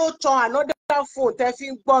tí ó tan another phone tẹ́ fi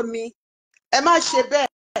ń gbọ́ mi. Ẹ má ṣe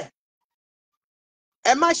bẹ́ẹ̀.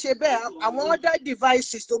 Ẹ má ṣe bẹ́ẹ̀. Àwọn other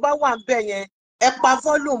devices tó bá wà níbẹ̀ yẹn, ẹ pa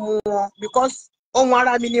volume wọn because ohun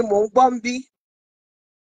ara mi ni mò ń gbọ́ ń bí.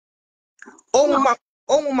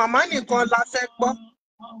 Ohun màmá nìkan la fẹ́ gbọ́.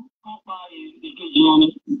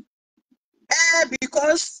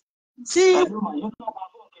 Because tí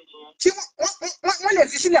wọ́n lè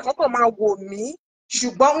fi sílẹ̀ kọ́kọ́ máa wò mí,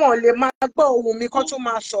 ṣùgbọ́n wọn lè máa gbọ́ ohun mi kó tún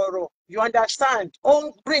máa sọ̀rọ̀. You understand? Ó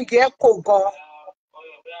ń bring echo gan.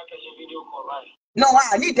 No,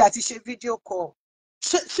 I need àti ṣe video call.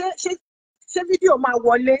 Ṣé fídíò máa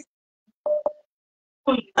wọlé?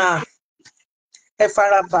 Ẹ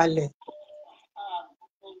farabalẹ̀.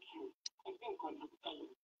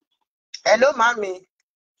 Hello, mami.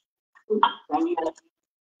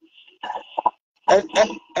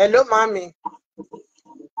 Hello, mami.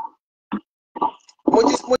 Mo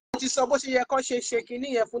ti sọ bó ṣe yẹ kó ṣe kinní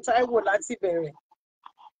yẹn fún Táíwò láti bẹ̀rẹ̀,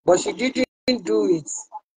 but she didn't do it.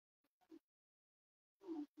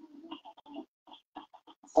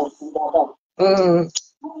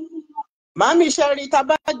 Màmí ṣe rí tá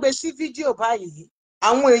bá gbé sí fídíò báyìí,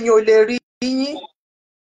 àwọn èèyàn ò lè rí yín.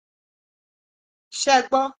 Ṣé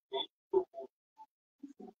gbọ́?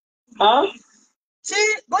 Tí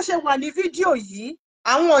bó ṣe wà ní fídíò yìí,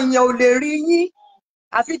 àwọn èèyàn ò lè rí yín.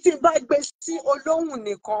 Àfi tí bá gbé sí olóhùn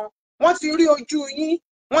nìkan, wọ́n ti rí ojú yín,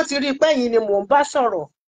 wọ́n ti rí pé ẹ̀yin ni mò ń bá sọ̀rọ̀.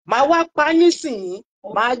 Màá wá pa nísìnyí,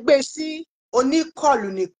 màá gbé sí oníkọlù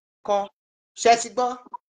nìkan. Ṣé ti gbọ́?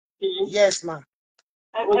 Yes ma.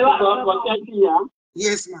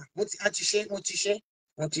 Yes ma. Mo ti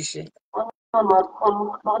ṣe.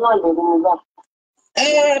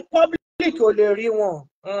 Public ò lè rí wọn.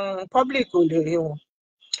 Public ò lè rí wọn.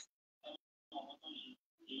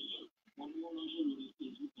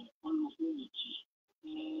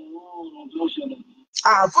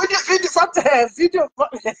 Fídíò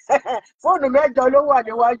fóònù mẹ́jọ ló wà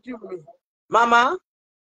níwájú mi. Màmá,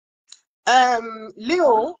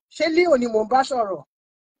 Leo, ṣé Leo ni mò ń bá sọ̀rọ̀?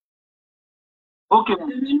 Okay.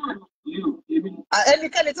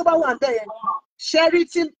 Ẹnikẹ́ni tó bá wà níbẹ̀ yẹn, ṣe rí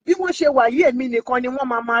tí bí wọ́n ṣe wà yìí èmi nìkan ni wọ́n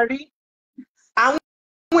máa rí. Àwọn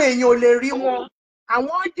èèyàn ò lè rí wọn.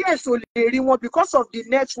 Àwọn audience ò lè rí wọn because of the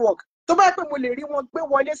network. Tó bá yẹ pé mo lè rí wọn gbé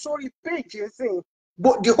wọlé sórí page ẹ̀sìn,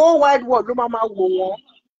 the whole wide world ló máa wò wọ́n.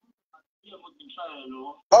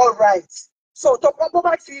 All right. So tó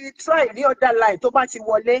bá ti try ní other line tó bá ti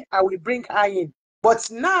wọlé, I will bring her in. But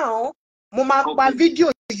now mo máa pa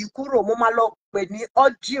fídíò yìí kúrò, mo máa lọ pè ní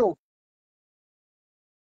audio.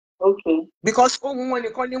 Okay. Because ohun wọn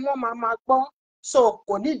nìkan ni wọ́n máa gbọ́. So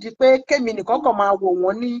kò nídìí pé kémi nìkan kàn máa wò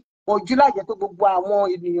wọ́n ní ojú lájẹ́ pé gbogbo àwọn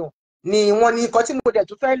ènìyàn ni wọ́n ní nǹkan tí mo dẹ̀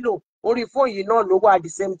tún fẹ́ lò orí fóònù yìí náà ló wà at the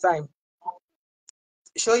same time.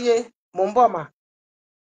 Ṣóyé, mò ń bọ̀ mà.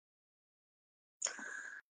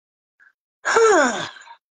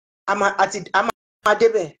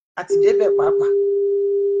 àti débẹ̀ pàápàá.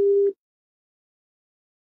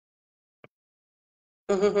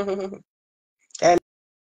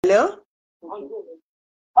 Hello?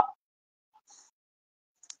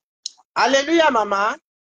 Hallelujah, mama.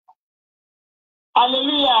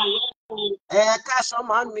 Hallelujah. Káàsán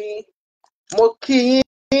màmí. Mo kí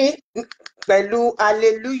yín pẹ̀lú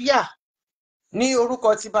hallelujah ní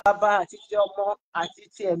orúkọ ti Bàbá àti ti Ọmọ àti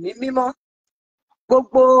ti Ẹ̀mí Mímọ́.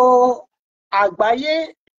 Gbogbo àgbáyé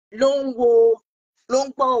ló ń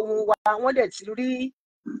gbọ́ ohùn wa, wọ́n dẹ̀ ti rí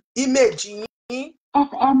image yín.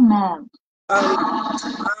 FM mode.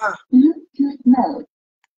 Bluetooth mode.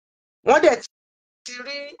 Wọ́n dẹ̀ ti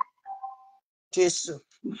rí Jésù.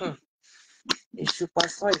 Èṣù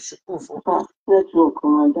pasán, èṣù kò fọ́pọ́.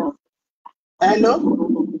 Hello?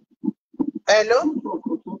 Hello.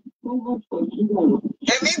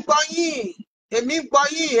 Èmi gbọ́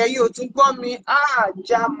yín, ẹ̀yin ò tún gbọ́ mi.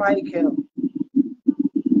 Ja Michael.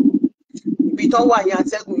 Ibi tó wà yẹn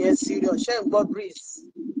atẹ́gùn yẹn serious. Ṣé ń gbọ́ breeze?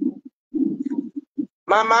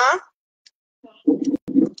 Màmá,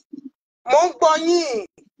 mo ń gbọ́ yín.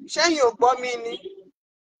 Ṣẹ́yin ò gbọ́ mi ni?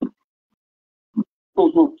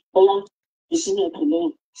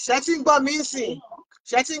 Ṣé tí ń gbọ́ mi sìn?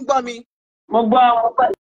 Ṣé tí ń gbọ́ mi? Mo gbọ́ àwọn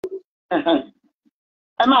pẹ̀lú.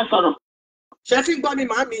 Ẹ máa sọ̀rọ̀. Ṣé tí ń gbọ́ mi,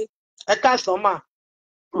 màmí? Ẹ káàsán mà.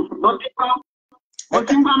 Mo ti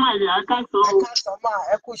gbọ́ máa yà á káàsán. Ẹ káàsán mà,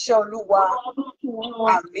 ẹ kú iṣẹ́ Olúwa.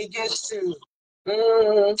 Àmín Jésù.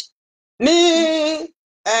 Ní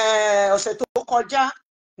ọ̀sẹ̀ tó kọjá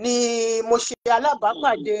ni mo ṣe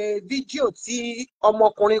alábàápàdé fídíò tí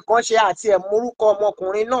ọmọkùnrin kan ṣe àti ẹ̀mórúkọ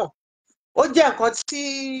ọmọkùnrin náà. Ó jẹ́ nǹkan tí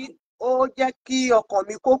ó jẹ́ kí ọkàn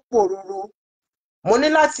mi kó pòrúurú. Mo ní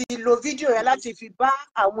láti lo fídíò yẹn láti fi bá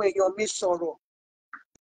àwọn èèyàn mi sọ̀rọ̀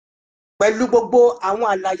pẹ̀lú gbogbo àwọn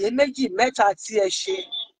àlàyé méjì mẹ́ta tí ẹ ṣe.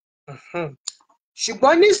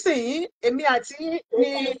 Ṣùgbọ́n nísìnyí èmi àti yín ní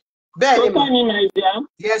bẹ́ẹ̀ ni mà.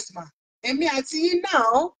 Yes ma. Èmi àti yín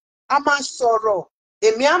náà a máa sọ̀rọ̀.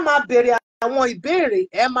 Èmi á máa béèrè àwọn ìbéèrè,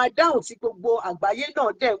 ẹ máa dáhùn tí gbogbo àgbáyé náà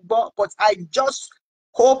dẹ̀ gbọ́. But I just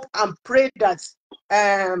hope and pray that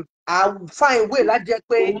I'll find way láti jẹ́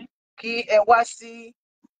pé kí ẹ wá sí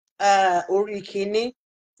orí kìíní.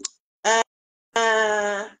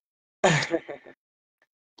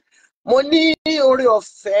 Mo ní oore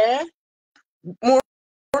ọ̀fẹ́, mo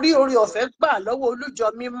rí oore ọ̀fẹ́ gbà lọ́wọ́ olújọ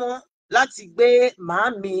mímọ́ láti gbé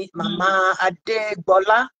màmá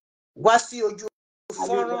Adégbolá wá sí ojú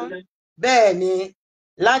fọ́nrán. Bẹ́ẹ̀ ni,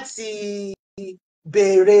 láti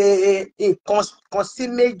béèrè nǹkan kan sí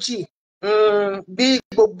méjì bí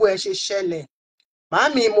gbogbo ẹ̀ ṣe ṣẹlẹ̀.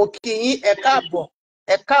 Màámi, mo kí yín, ẹ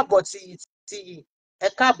káàbọ̀ tìyì, ẹ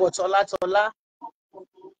káàbọ̀ tọ́látọ́lá.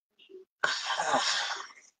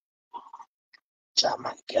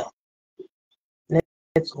 Jamaika.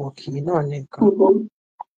 Nẹ́tíwọ̀kì náà nìkan.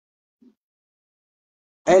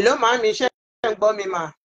 Hello màámi, ṣé ẹ ń gbọ́ mi mà?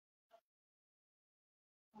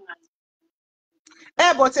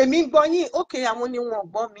 Bọ̀ tèmi ń gbọ́ yín, ókè àwọn ni wọn ò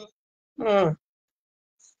gbọ́ mi.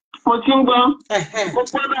 Mo ti ń gbọ́. Mo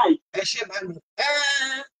gbọ́ báyìí. Ẹ ṣé màámi.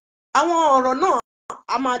 Àwọn ọ̀rọ̀ náà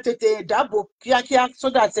a máa tètè dáàbò kíákíá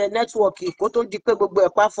sódà tẹ nẹ́tíwọ̀kì kó tó di pé gbogbo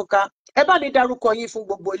ẹ̀ pa fúnka. Ẹ bá mi dárúkọ yín fún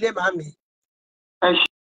gbogbo ilé màámi. Ẹ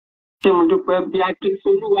ṣé mo dúpẹ́ Beatrice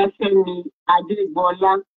Olúwafẹ́mi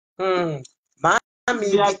Adégbolá. Màámi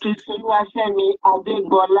Beatrice Olúwafẹ́mi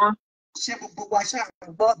Adégbolá. Ṣé gbogbo wa ṣáà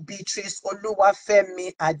ń gbọ́ Beatrice Olúwafẹ́mi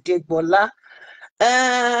Adégbolá?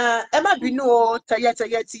 Ẹ má bínú o,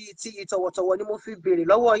 tẹyẹtẹyẹ tí tọ̀wọ̀tọ̀wọ̀ ni mo fi béèrè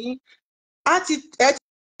lọ́wọ́ yín. Ẹ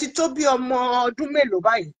ti tó bí ọmọ ọdún mélòó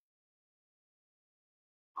báyìí?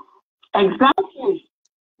 Exactly.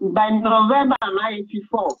 By November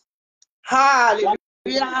 94.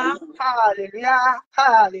 Hallelujah, hallelujah,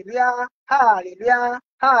 hallelujah, hallelujah,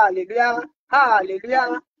 hallelujah,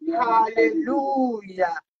 hallelujah,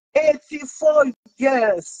 hallelujah. 84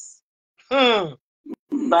 years.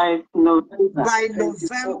 By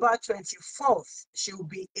November 24th, she will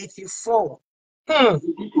be 84.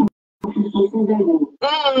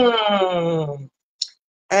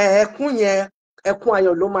 Ẹkún yẹn, ẹkún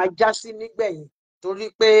ayọ̀ ló máa já sí nígbẹ̀yìn, torí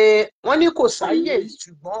pé wọ́n ní kò sáyè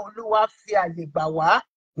ṣùgbọ́n Olúwa fi àyè gbà wá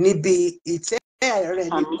níbi ìtẹ́ rẹ̀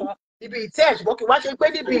nìkan. Níbi ìtẹ́ ṣùgbọ́n kì í wá ṣe pé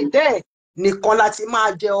níbi ìtẹ́ nìkan láti máa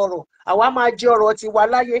jẹ ọrọ̀. Àwa máa jẹ ọrọ̀ tiwa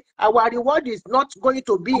láyé. Our reward is not going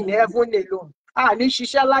to be in heaven alone. A ní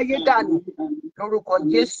ṣiṣẹ́ láyé dànù lórúkọ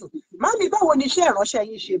Jésù. Màámi, báwo ni iṣẹ́ ìránṣẹ́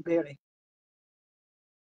yín ṣe bẹ̀rẹ̀?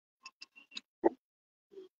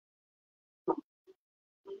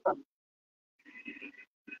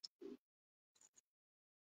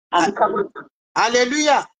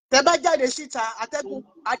 Hallelujah. Tẹ́ bá jáde síta,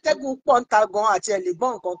 atẹ́gùn pọ̀ ń ta gan àti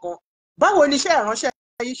ẹ̀lẹ́gbọ́n nǹkan kan. Báwo ni iṣẹ́ ìránṣẹ́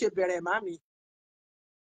yín ṣe bẹ̀rẹ̀ màámi?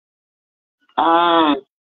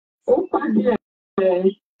 Ó pàdé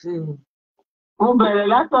ẹ̀. Mo bẹ̀rẹ̀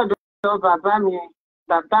látọ̀dọ̀ bàbá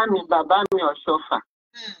mi Ọ̀ṣọ́fà.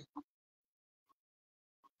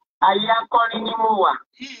 Ayé akọrin ni mo wà.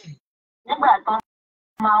 Nígbà tán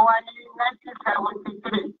máa wá ní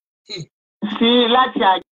 1973 sí láti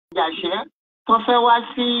Àjàṣẹ́ tó fẹ́ wá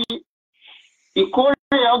sí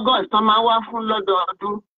ìkórè August tó máa wá fún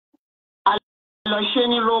lọ́dọọdún. A lọ ṣe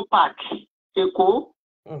ní Row Park, Èkó.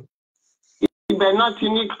 Ibẹ̀ náà ti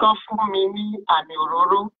ní kán fún mi ní àmì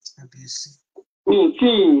òróró.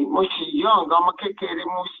 Mo sì young, ọmọ kékeré,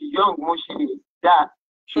 mo sì dá.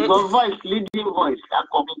 Ṣùgbọ́n leading voice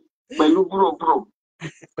akọ̀wé pẹ̀lú búròbúrò.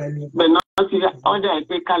 Ibẹ̀ náà ti ọ̀dà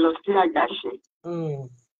ìpè ká lọ sí Àjàṣe.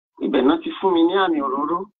 Ibẹ̀ náà ti fún mi ní àmì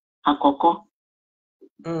òróró àkọ́kọ́.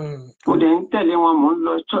 Mo dẹ̀ ń tẹ̀lé wọn, mò ń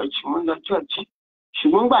lọ church.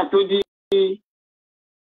 Ṣùgbọ́n gbà tó di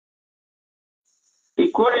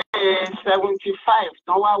ìkórè 75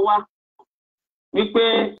 tán wá wípé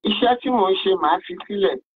iṣẹ́ tí mò ń ṣe màá fi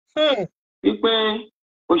sílẹ̀. Wípé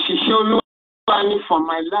òṣìṣẹ́ Olúwa ní for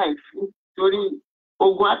my life torí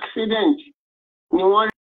ogun accident ni wọ́n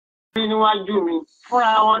rí níwájú mi.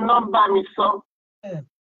 Fúnra wọn náà bá mi sọ.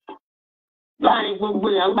 Láàrin gbogbo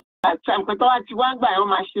èèyàn gbà pé tó wá ti wá gbà yẹn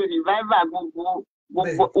máa ṣe revival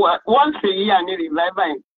gbogbo once a year ní revival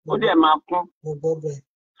yẹn ó dẹ̀ máa kún.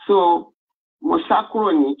 So mo sá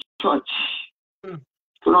kúrò ní church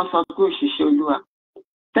tó lọ sọ pé òṣìṣẹ́ Olúwa.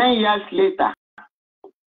 10 years later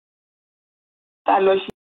tá lọ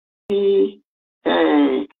sí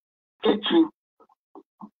Kétu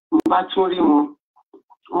mo bá tún rí wọn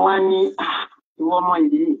wá ní ìwọ ọmọ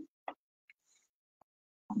yìí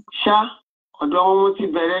ṣá ọ̀dọ̀ wọn mo ti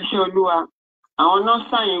bẹ̀rẹ̀ iṣẹ́ Olúwa. Àwọn náà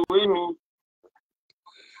sign ìwé mi.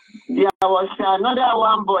 There was another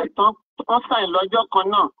one boy tán sign lọ́jọ́ kan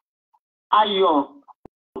náà. Ayọ̀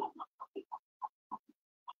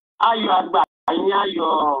àgbà yín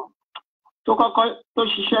Ayọ̀ tó kọ́kọ́ tó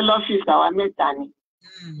ṣiṣẹ́ lọ́fíìsì àwa mẹ́ta ni.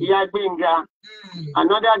 Ìyá Gbénga,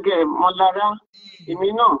 another girl Mọ́lára, èmi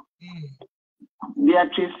náà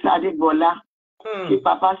Beatrice Adégbolá kí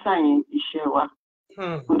papa sign iṣẹ́ wa.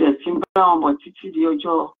 Mo dẹ̀ ti ń bá wọn bọ̀ títí di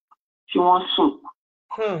ọjọ́ tí wọ́n sùn.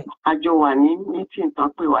 Àjọ wà ní meeting tán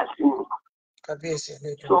pè wá sí mi.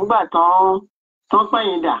 Tó ń gbà tán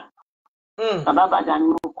pẹ̀yìn dà. Bàbá Bàdà ni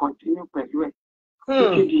mo continue pẹ̀lú ẹ̀.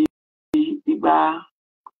 Títí di ìgbà.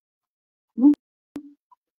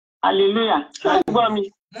 Hallelujah. Ṣé o gbọ́ mi?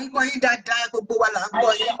 Mo ń gbọ́ yín dáadáa, gbogbo wa là ń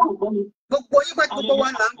gbọ́ yín. Gbogbo yín pé gbogbo wa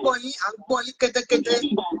là ń gbọ́ yín, à ń gbọ́ yín kétékété.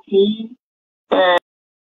 Ìgbà tí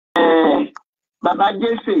bàbá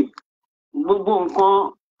Jésè gbogbo nǹkan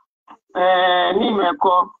ní ìmọ̀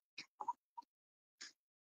ẹ̀kọ́.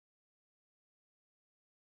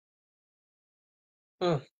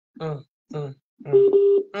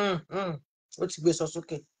 Ó ti gbé sọ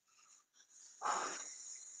sókè.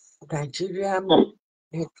 Nàìjíríà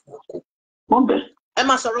ẹ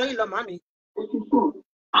máa sọ̀rọ̀ yín lọ màmí.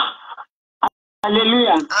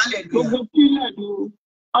 Hallelujah. Gbogbo kílẹ̀ ni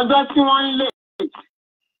ọjọ́ tí wọ́n ń lè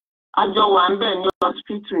àjọ wà ń bẹ̀ ní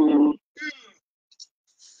hospital yẹn ni.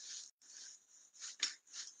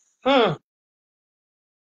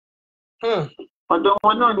 Ọ̀dọ̀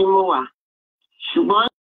wọn náà ni mo wà. Ṣùgbọ́n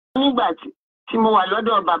nígbà tí mo wà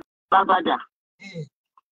lọ́dọ̀ bàbá Bàdà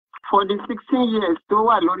for the 16 years tó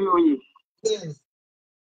wà lórí oyè.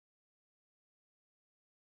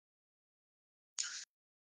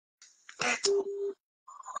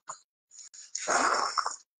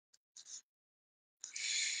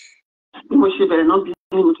 Bí mo ṣe bẹ̀rẹ̀ náà bí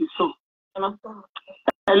mo ti sọ.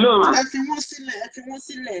 Hello ma. Ẹ fi wọ́n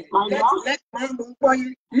sílẹ̀.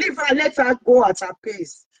 Let her go at her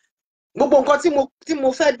pace. Gbogbo nǹkan tí mo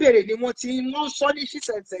fẹ́ béèrè ni wọ́n sọ ní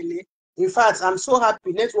ṣísẹ̀ntẹ̀lé. In fact, I'm so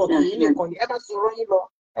happy network yìí nìkan ni ẹ bá sọ̀rọ̀ yín lọ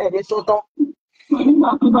ẹ̀ẹ́dẹ́ tó tán. Nígbà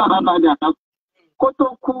tí bàbá Bàdà kó tó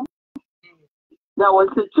kú, there was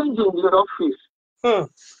a change in the office.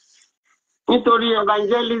 Nítorí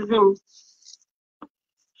evangelism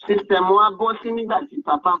system wa bọ́ sí nígbà tí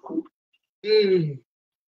bàbá kú.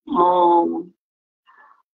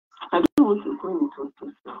 I don't want to go into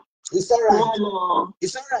this. It's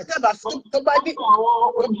alright. Tó bá dé. Àwọn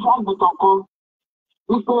olùṣọ́àgùtàn kan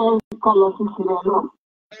wípé kọ́ lọ sí Sierra Leone.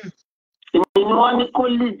 Èmi ni wọ́n ní kó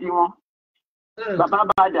lead wọn. Bàbá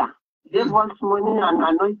Bàdà gave us money and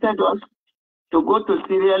anointed us to go to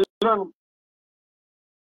Sierra Leone.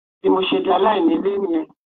 Bí mo ṣe di aláìnílé nìyẹn.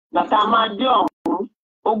 Bàtà máa dé ọ̀hún,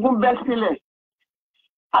 ogun bẹ́ sílẹ̀.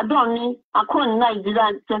 Adán ní akúrò ní Nàìjíríà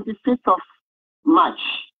 25th of March.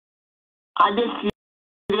 Adé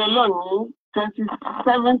Sierra Leone ní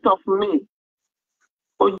 27th of May.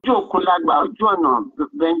 Ojú òkun lágbà, ojú ọ̀nà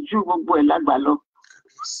Benju gbogbo ẹ̀ lágbà lọ.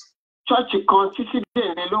 Chọ́ọ̀chì kan títí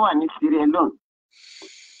dèrè ló wà ní Sierra Leone.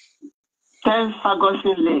 10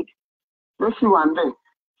 Ferguson Lake ló sì wà ń bẹ̀.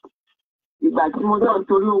 Ìgbà tí mo dọ̀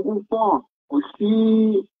torí ogun pọ̀ kò sí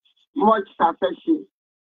much tá a fẹ́ ṣe.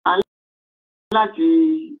 Láti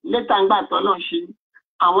létà ń gbà tọ́lọ̀ ṣe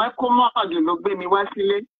àwọn ẹ̀kọ́ mọ́ọ̀dù ló gbé mi wá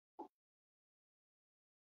sílé.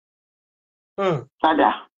 Padà.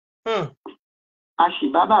 A sì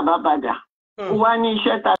bá bàbá Bàdà. Ó wá ní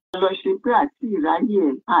iṣẹ́ ta lọ ṣe pé àti ìráyè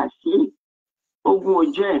ẹ̀ àṣẹ ogun ò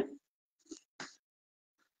jẹ́ ẹ̀.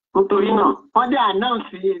 Nítorí náà, wọ́n dẹ̀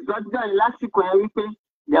announce lọ́jọ́ lásìkò yẹn wípé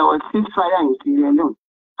there was ceasefire in Sierra Leone.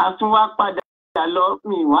 A tún wá padà padà lọ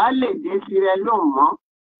mi wá lè dé Sierra Leone mọ́.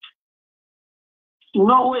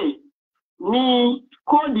 Norway ní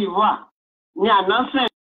Côte d'Ivoire ní announcement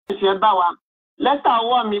ṣe bá wa lẹ́tà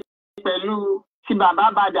ọwọ́ mi pẹ̀lú ti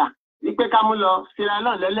bàbá bàdà wípé ká mú lọ Sierra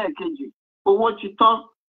Leone lẹ́lẹ́kejì owó ti tán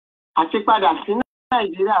àti padà sí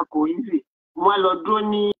Nàìjíríà kò easy mo lọ dúró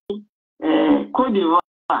ní Côte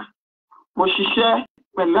d'Ivoire mo ṣiṣẹ́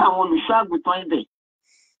pẹ̀lú àwọn olùṣọ́-àgùntàn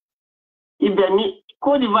ibẹ̀ ní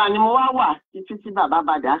Côte d'Ivoire ni mo wà títí tí bàbá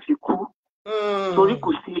bàdà fi kú torí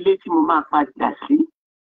kò sí ilé tí mo máa padà sí.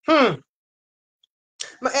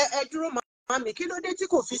 Ẹ dúró màmí kí ló dé tí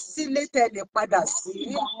kò fi sílé tẹ́lẹ̀ padà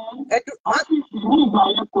sí? Ọ́fíìsì ní ìgbà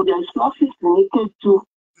yẹn kò dẹ̀ sí ọ́fíìsì ní Kétu.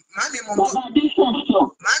 Màmí mo ń bọ̀.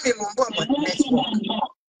 Màmí mo ń bọ̀ mà network.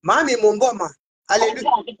 Màmí mo ń bọ̀ mà.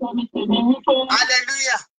 Hallelujah.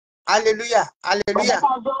 Hallelujah. Hallelujah. Hallelujah.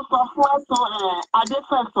 Ọ̀dọ́ sọ fún ẹ̀sọ́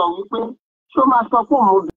Adéfẹ̀sọ̀ wípé ṣó máa sọ fún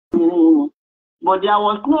òun obìnrin ni. But there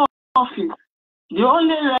was no office. The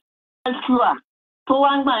only rescuer tó wá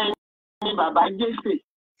ń gbà yẹn ni bàbá Jésè.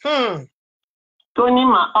 Tó ní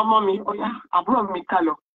ọmọ mi ọ̀yá àbúrò mi ká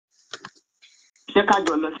lọ. Ṣé ká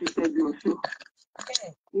jọ lọ sí Ṣẹ́bi Oṣù?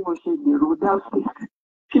 Bí mo ṣe gbèrò dáúsì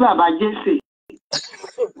tí bàbá Jésè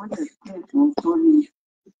wọ́n ti pèsè nítorí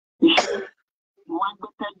iṣẹ́. Wọ́n gbé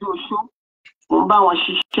Ṣẹ́bi Oṣù. Mo bá wọn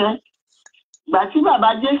ṣiṣẹ́. Ìgbà tí bàbá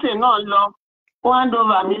Jésè náà lọ, ó hand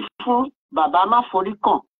over mi fún bàbá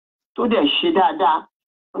Máforíkàn tó dẹ̀ ṣe dáadáa.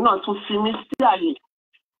 Ó náà tún fi mí sí àyè.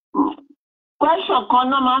 Question kan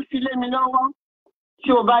náà máa ń fi lé mi lọ́wọ́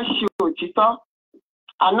tí o bá ṣe òtítọ́.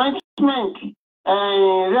 Announcement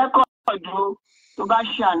rẹ́kọ̀dù tó bá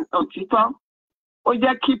ṣe òtítọ́. Ó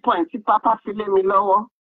jẹ́ key point tí pápá fi lé mi lọ́wọ́.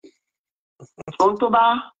 Ohun tó bá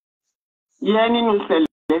yẹ nínú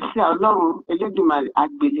ìṣẹ̀lẹ̀ sí Ọlọ́run Elédùmarè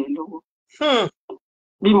àgbèlè lọ́wọ́.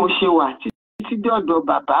 Bí mo ṣe wà títí dé ọ̀dọ̀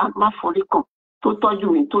bàbá Máforíkàn tó tọ́jú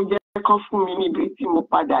mi tó jẹ́ kán fún mi níbi tí mo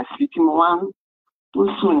padà sí tí mo wá ń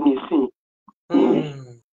sùn nísìn.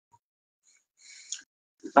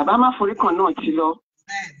 Bàbá Máforíkàn náà ti lọ.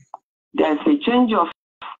 There is a change of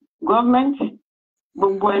government.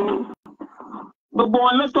 Gbogbo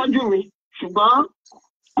wọn ló tọ́jú mi ṣùgbọ́n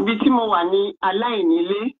ibi tí mo wà ní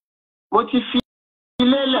aláìnílé mo ti fi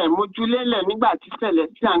ilé lẹ̀ mo ju ilé lẹ̀ nígbà tí ṣẹlẹ̀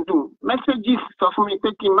tí à ń dùn messages sọ fún mi pé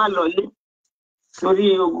kí n má lọ lé torí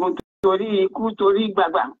ogun torí ikú torí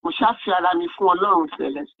gbàgbà mo ṣáfi ara mi fún Ọlọ́run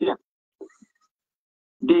Celestia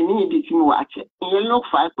dè ní ibi tí mo wà jẹ ìyẹn ló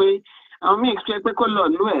fà á pé àwọn míì sọ pé kó lọ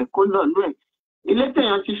lú ẹ̀ ilé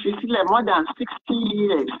tèèyàn ti fi sílẹ̀ more than 60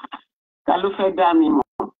 years ta ló fẹ́ dá mi mọ̀.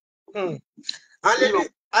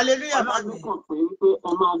 Hallelujah mami.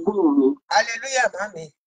 Hallelujah mami.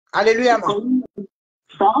 Hallelujah ma.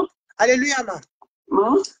 Hallelujah ma.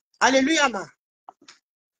 Hallelujah ma.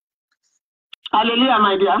 Hallelujah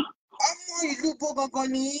my dear. Ọmọ ìlú bó gangan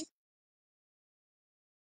ni?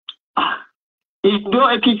 Ìdó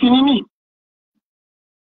Èkìtì ni mí.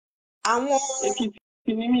 Àwọn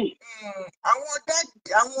Èkìtì ni mí.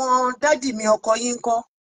 Àwọn dádì mi ọkọ yín ńkọ́.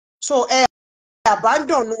 So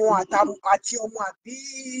abandon wọn àti ọmọ àbí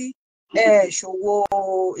ṣòwò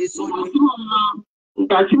èso ni.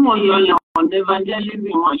 Ìgbà tí mo yọ yàn evangelism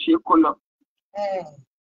wọn ṣe kó lọ.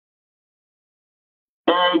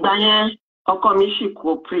 Ìgbà yẹn ọkọ mi ṣì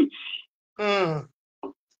cooperate.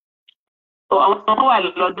 Àwọn wà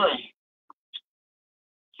lọ́dọ̀ ẹ̀.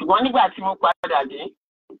 Ṣùgbọ́n nígbà tí mo padà dé,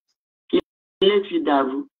 ilé ti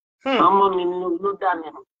dàrú. Àwọn ọmọ mi ló dá mi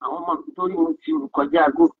mọ̀. Àwọn ọmọ mi torí mo ti rù kọjá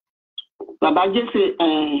àgọ́. Bàbá Jésè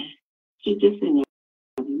ṣé Jésè ni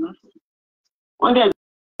wọ́n dẹ̀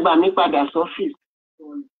gbà mí padà sọ́fíìsì.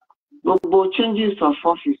 Gbogbo changes of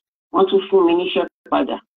office wọ́n tún fún mi níṣẹ́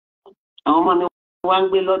padà. Àwọn ọmọ mi wá ń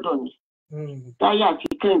gbé lọ́dọ̀ mi. Táyà àti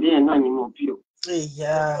Kẹ́hìndé ẹ̀ náà ni mo bí o.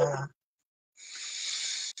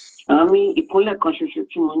 Àwọn mi ìkúnlẹ̀ kan ṣoṣo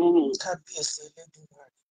tí mo ní nìyí. Kábíyèsí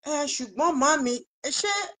Elédùmarè. Ṣùgbọ́n màmí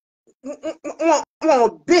ṣé wọn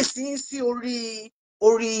bèsì sí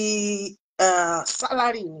orí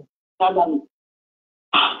sálárì ni.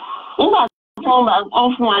 Nígbà tí wọ́n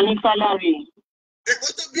fún wa ní sálárì. Ó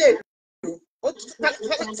tó bí èlò.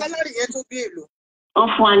 Sálárì yẹn tó bí èlò. Wọ́n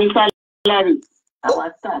fún wa ní sálárì. Àwa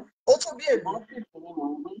staff. Ó tó bí èlò.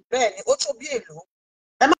 Bẹ́ẹ̀ni, ó tó bí èlò.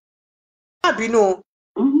 Ẹ má bínú o.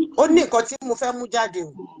 Ó ní nǹkan tí mo fẹ́ mú jáde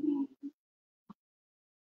o.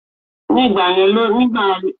 Nígbà yẹn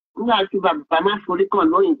nígbà tí bàbá Máforíkàn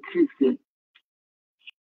ló increase ẹ̀.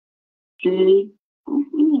 Sí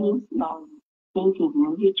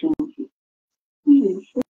 2020.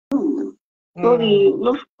 Lórí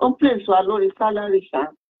ó place wa lórí salary ṣá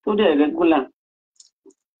tó dẹ̀ regular.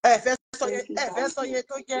 Ẹ fẹ́ sọ iye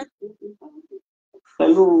tó jẹ́.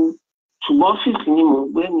 Pẹ̀lú ṣùgbọ́n ọ́fíìsì ni mò ń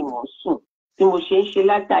gbé ni mò ń sùn tí mo ṣe ń ṣe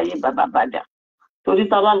látàyè bàbá bàdà torí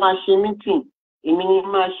tá a bá máa ṣe mítìn èmi ni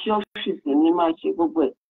máa ṣe ọ́fíìsì ni máa ṣe gbogbo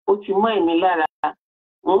ẹ̀ ó ti mọ́ èmi lára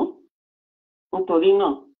nítorí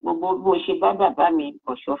náà gbogbo bí mo ṣe bá bàbá mi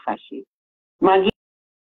Ọ̀ṣọ́fà ṣe Magí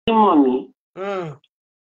mọ̀ mí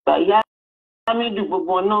ìyá Hamidu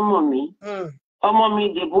gbogbo ọ̀nà mọ̀ mí ọmọ mi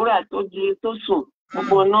Deborah tó sùn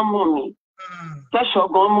gbogbo ọ̀nà mọ̀ mí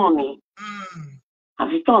Kẹ́ṣọ̀gán mọ̀ mí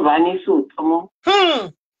àfi tán bá ní sòótọ́ mọ́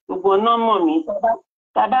gbogbo ọ̀nà mọ̀ mí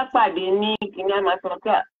tá a bá pàdé ní kíní a máa sọ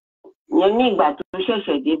pé ìyẹn ní ìgbà tó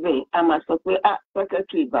ṣẹ̀ṣẹ̀ débẹ̀ a máa sọ pé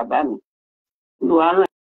sẹ́kẹ́tìrì bàbá mi lò á ràn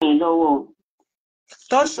yín lọ́wọ́.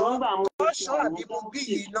 Tọ́ṣọ́ àbí mo bí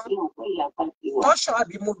yìí ná. Tọ́ṣọ́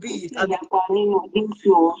àbí mo bí yìí. Ìyapa nínú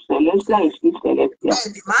Jésù Celestia ìsí Celestia.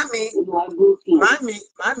 Bẹ́ẹ̀ni,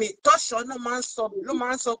 màmí, Tọ́ṣọ́ ló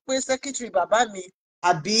máa ń sọ pé sẹ́kítírì bàbá mi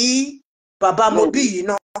àbí bàbá mo bí yìí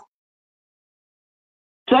ná.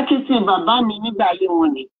 Sẹ́kítírì bàbá mi nígbà ayé wọn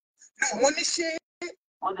ni. Mo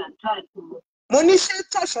ní ṣé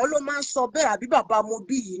Tọ́ṣọ́ ló máa ń sọ bẹ́ẹ̀ àbí bàbá mo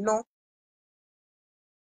bí yìí ná.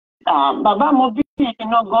 Bàbá mo bí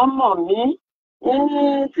iná gan mọ̀ mí ní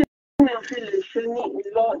tí mi fi lè ṣe ní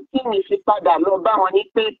ìlọ tí mi fi padà lọ bá wọn ní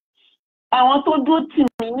pé àwọn tó dúró tì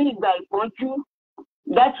mí ní ìgbà ìpọ́njú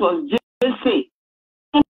that was Jesse.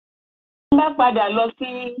 Bá padà lọ sí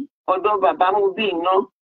ọ̀dọ̀ bàbá mo bí iná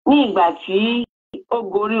ní ìgbà tí ó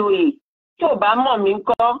gorí oyè tí ò bá mọ̀ mí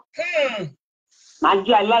kọ́ màá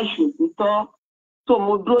jẹ́ aláìṣòtítọ́ tó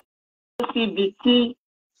mo dúró síbi tí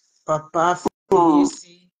bàbá fún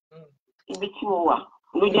sí. Ibi tí mo wà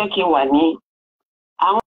ló jẹ́ kí n wà ní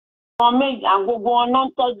àwọn méjì agogo ọ̀nà ń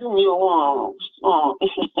tọ́jú mi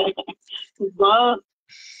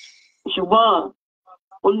ṣùgbọ́n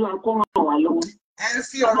Olúwa kó ràn wá lọ́wọ́. Ẹ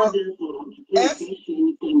fi ọ̀rọ̀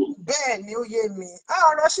bẹ́ẹ̀ ni ó yé mi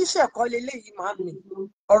ọ̀rọ̀ ṣíṣẹ̀kọ́ leléyìí máa mi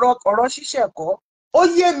ọ̀rọ̀ ṣíṣẹ̀kọ́ ó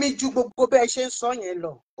yé mi ju gbogbo bẹ́ẹ̀ ṣe ń sọ yẹn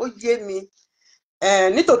lọ ó yé mi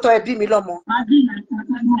nítòótọ́ ẹbí mi lọ́mọ.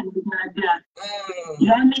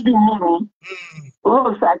 Ìyá nídìí mọ̀ràn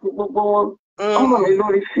Rose àti gbogbo wọn ọmọ mi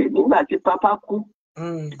lórí fè nígbà tí pápá kú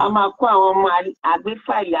a máa kó àwọn ọmọ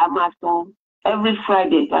àgbéfàyè a máa san every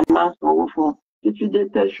Friday a máa sanwó fún títí dé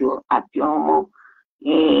tẹ̀sọ̀ àti ọmọ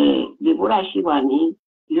Deborah ṣì wà ní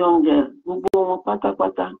young girl gbogbo wọn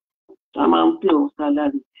pátápátá a máa ń pè ó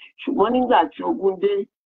sálárì ṣùgbọ́n nígbà tí ogun dé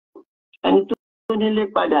ẹni tó nílé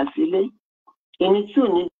padà sílé ẹni tí ò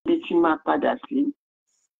ní ibi tí máa padà sí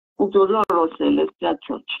nítorí ọ̀rọ̀ Celestial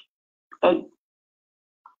Church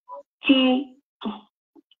tí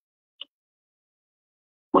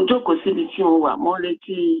mo jókòó síbi tí mo wà mo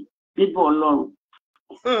retí bíbọ̀ Ọlọ́run.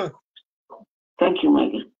 Thank you, my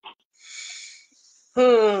dear.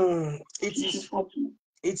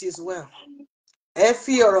 It is well. Ẹ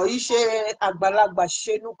fi ọ̀rọ̀ yìí ṣe àgbàlagbà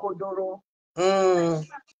ṣenú kodoro.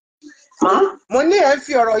 Mo ní ẹ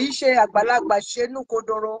fi ọ̀rọ̀ yìí ṣe àgbàlagbà ṣenú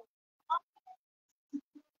kodoro.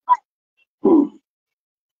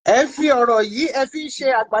 Ẹ fi ọ̀rọ̀ yìí ẹ fi ṣe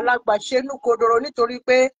àgbàlagbà ṣenú kodoro nítorí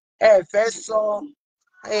pé ẹ fẹ́ sọ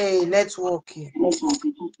nẹ́tíwọ́ọ̀kì.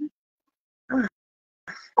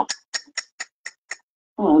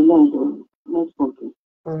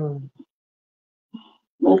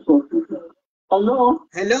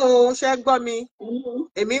 Hello, ṣé gbọ́ mi?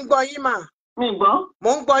 Èmi ń gbọ́ yín mà. Mi gbọ́. Mo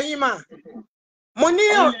ń gbọ́ yín mà. Mo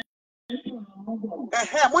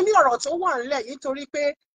ní ọ̀rọ̀ tó wà nílẹ̀ yìí torí pé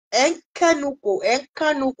ẹ ń kẹ́nukò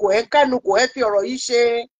ẹ fi ọ̀rọ̀ yìí ṣe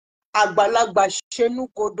àgbàlagbà ṣenú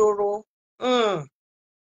kodoro.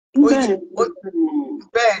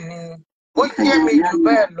 Bẹ́ẹ̀ ni ó yé mi jù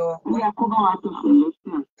bẹ́ẹ̀ lọ.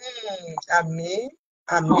 Àmín.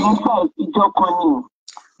 Ìjọ kan ni.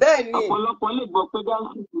 Bẹ́ẹ̀ ni. Ọ̀pọ̀lọpọ̀ lè gbọ́ pé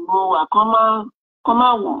dáńsìtì mo wà kán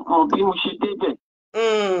máa mọ̀ bí mo ṣe débẹ̀.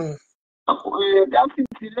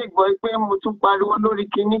 Dáńsìtì lè gbọ́ pé mo tún pariwo lórí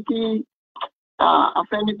kinní kí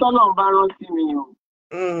àfẹnitọ́lọ̀ bá rán sí mi o.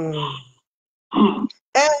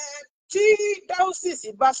 Tí dáńsìtì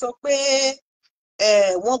bá sọ pé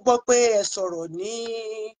wọ́n gbọ́ pé ẹ sọ̀rọ̀ ní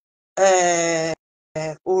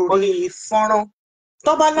orí fọ́nrán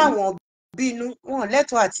tó bá láwọn bínú wọn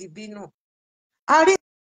lẹ́tọ̀ọ́ àti bínú. A rí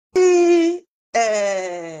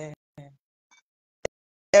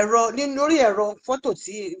lórí ẹ̀rọ fọ́tò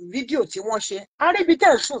fídíò tí wọ́n ṣe a rí ibi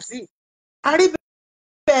tẹ́ ẹ̀ sùn sí a rí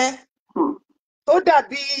bẹ́ẹ̀ tó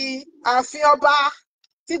dàbí ààfin ọba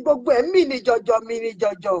tí gbogbo ẹ̀ mì ní jọjọ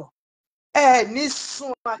ẹ ní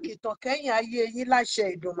sùn àkìtàn kẹ́yìn ayé yín láṣẹ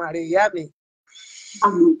Ìdùmarè ìyá mi.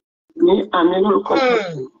 Àmín lórúkọ.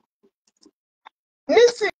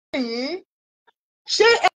 Nísìnyí ṣé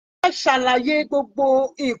ẹ ṣàlàyé gbogbo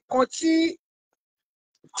nǹkan tí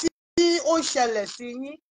ó ṣẹlẹ̀ sí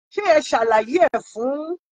yín ṣé ẹ ṣàlàyé ẹ̀ fún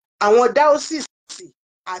àwọn diocese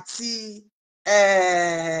àti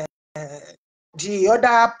the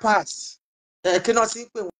other parts kí náà ti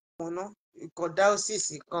pè wọ́n ná ikọ̀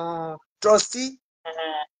diocese kan trustee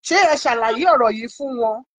ṣé ẹ ṣàlàyé ọ̀rọ̀ yìí fún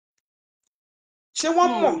wọn ṣé wọ́n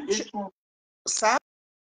mọ̀ sá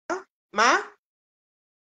má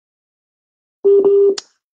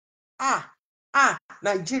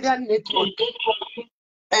Nigerian network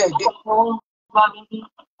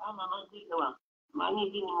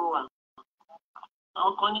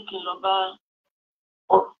àwọn kan ní kí n lọ bá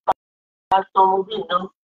pásítọ̀ Mobin náà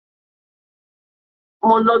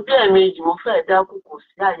mo lọ bí ẹ̀ẹ̀mejì mo fẹ́ dákú kò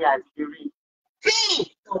sí àyè àti rí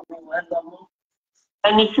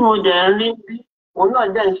ẹni tí mo dẹ̀ ń rí bí òun náà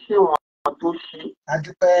dẹ̀ ń ṣe wọ́n tó ṣe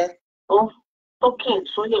àdúpẹ́ ó kì í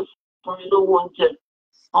tó lè fún mi lówó oúnjẹ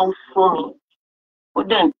ó ń fún mi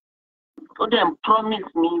ó dẹ̀ ń promise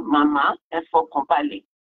mi màmá ẹ fọkàn balẹ̀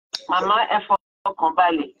màmá ẹ fọkàn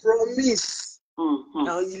balẹ̀. promise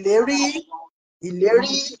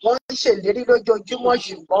ìlérí wọ́n ń ṣèlérí lójoojúmọ́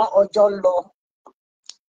ṣùgbọ́n ọjọ́ ń lọ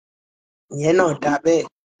ìyẹn náà dá bẹ́ẹ̀.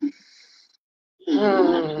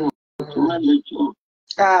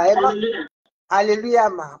 Hallelujah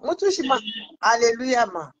ma mo tún ṣe ma hallelujah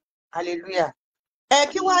ma hallelujah.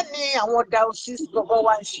 Kí wá ní àwọn diocese gbogbo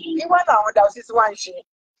wa ń ṣe kí wá ní àwọn diocese wa ń ṣe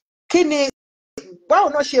kí ni báwo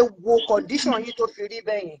náà ṣe wo condition yìí tó fi rí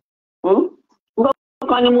bẹ́ẹ̀ yẹn.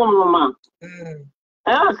 Kọ́ ni mo mọ̀ mà.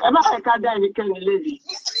 Ẹ bá fẹ́ ká dá ẹnikẹ́ni lébi.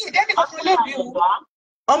 Ìdẹ́ni kan tó lébi o.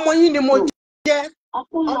 Ọmọ yín ni mo jẹ́.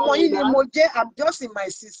 Ọmọ yín ni mo jẹ́. I'm just in my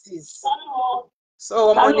 60s. So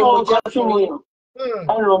ọmọ ni mo jẹ́ fún mi.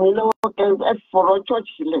 Ẹ ràn mí lọ́wọ́ ẹ fọ̀rọ̀ church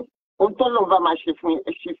sílẹ̀. Ohun tó lọ́n bá máa ṣe fún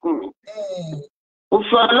ẹ ṣe fún mi. Mo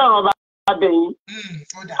fi Ọlọ́run bá bẹ̀ yín.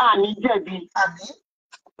 Àní jẹ̀bi.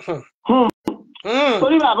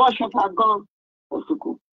 Torí bàbá ọ̀ṣọ́fà gan-an oṣù kù.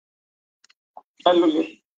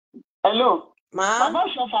 Hello. Bàbá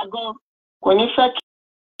ọ̀ṣọ́fà gan-an kò ní fẹ́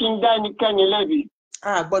kí n dá ẹnikẹ́ni lẹ́bi.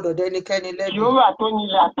 Gbọ́dọ̀ dá ẹnikẹ́ni lẹ́bi. Yòówà tó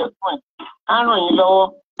nílẹ̀ àtẹ̀kùn ẹ̀ á ràn yín lọ́wọ́.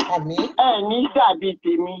 Àmín. Ẹ ní dàbí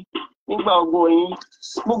tèmi nígbà ògo yín.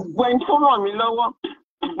 Gbogbo ẹni tó ràn mí lọ́wọ́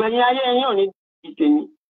ìgbẹ̀yìn ayé yín ò ní dàbí tèmi.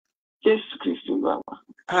 Jésù Kristu gbà wá.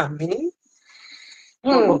 Àmín.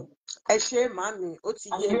 Ẹ ṣé màmí ó ti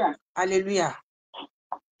yé hallelujah.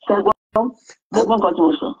 Ṣẹ́gbọ́n nǹkan tí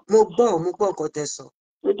mo sọ. Mo gbọ́ nǹkan tẹ́ sọ.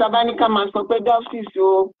 Ìta bá ní ká máa sọ pé diocese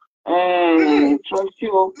o trustee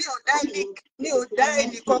o. Mi ò dá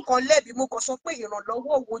ẹnì kankan lẹ́bi mo kàn sọ pé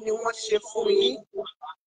ìrànlọ́wọ́ wo ni wọ́n ṣe fún yín.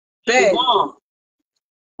 Bẹ́ẹ̀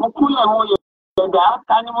mo kúnlẹ̀ mo yẹ̀dá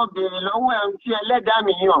ká ní mo béèrè lọ́wọ́ ẹ̀ tí ẹlẹ́dàá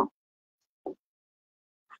mi yàn.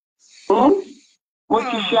 Mo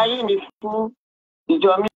ti fi ayé mi fún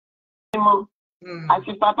ìjọ mímọ́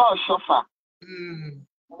àti bàbá ọ̀ṣọ́fà.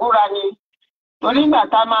 Búra ni torí ìgbà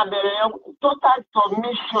tá a máa bẹ̀rẹ̀ total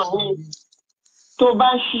submission ni tó bá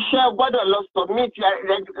ń ṣiṣẹ́ gbọ́dọ̀ lọ submit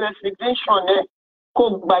resignation ẹ̀ kó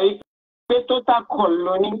gbà yí pé total call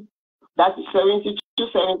lóní that is 72,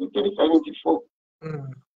 73, 74,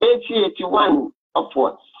 80, 81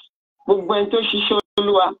 upwards. Gbogbo ẹni tó ṣiṣẹ́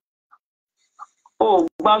olúwa ó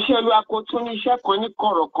gba iṣẹ́ olúwa kó tún ní iṣẹ́ kan ní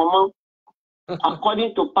kọ̀rọ̀ kan mọ́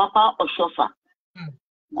according to Papa Ọ̀ṣọ́fà.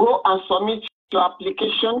 Go and submit your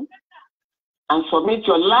application and submit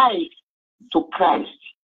your life to Christ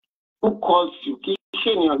who calls you. Kì í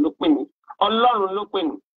ṣe ènìyàn ló pè mí, Ọlọ́run ló pè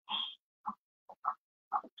mí.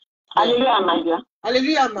 Hallelujah, my dear.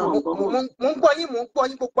 Hallelujah, ma. Mo ń gbọ́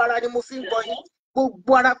yín, gbogbo ara ni mo fi ń gbọ́ yín.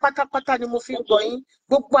 Gbogbo ara pátápátá ni mo fi ń gbọ́ yín.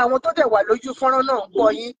 Gbogbo àwọn tó dẹ̀ wà lójú fọ́nrán náà ń gbọ́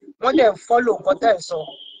yín. Wọ́n dẹ̀ ń follow nǹkan tẹ́ ẹ̀ sọ.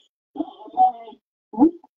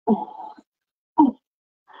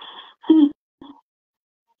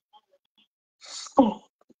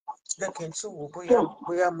 Lẹ́kẹ̀ tí wò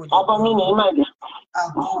bóyá mo lè. Àbọ̀ mi nìyí máa dẹ̀.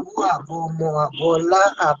 Àbọ̀ owó, àbọ̀ ọmọ, àbọ̀ ọlá,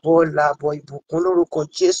 àbọ̀ ọlà, àbọ̀ ìbùkún lórúkọ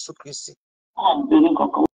Jésù Kristi. Àbẹ̀rẹ̀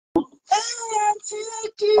kankan.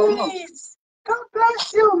 God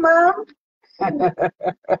bless you, ma'am.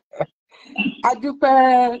 A dúpẹ́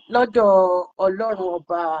lọ́dọ̀ Ọlọ́run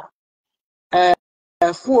ọba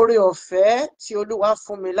fún oore ọ̀fẹ́ tí Olúwa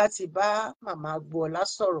fún mi láti bá màmá Adégbolá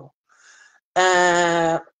sọ̀rọ̀.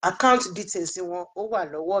 Account details wọn ó wà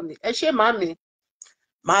lọ́wọ́ mi. Ẹ ṣé màmí.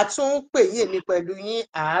 Màá tún pè yín èmi pẹ̀lú yín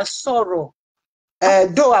à á sọ̀rọ̀.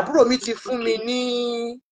 Though àbúrò mi ti fún mi ní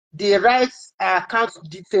the right account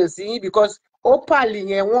details yín because opal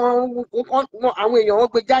yẹn àwọn èèyàn wọn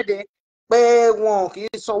gbé jáde pé wọn kì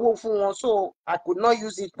í sanwó fún wọn so I could not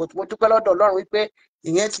use it but mo dúpẹ́ lọ́dọ̀ Ọlọ́run wípé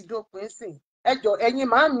ìyẹn ti dópin sìn. Ẹ jọ̀ọ́ ẹ̀yin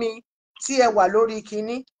màmí tí ẹ wà lórí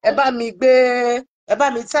kinní ẹ bá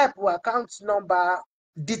mi type account number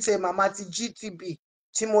detail màmá ti GTB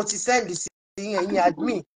tí mo ti send sí ẹ̀yin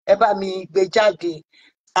admin ẹ bá mi gbé jáde.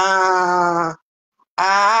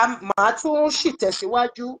 Màá tún sì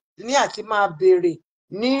tẹ̀síwájú ní àti máa béèrè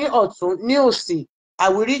ní ọ̀tún ní òsì. I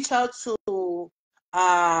will reach out to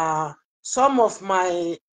some of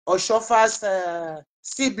my Oshofa's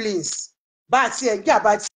siblings. Bá àti ẹ̀jẹ̀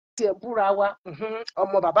àbá tí ẹ̀ búra wa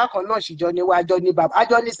ọmọ bàbá kan náà ṣìjọ ni wa àjọ ní bàbá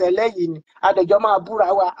àjọ ní ìṣẹ̀lẹ̀ yìí ni àdẹ̀jọ́ máa búra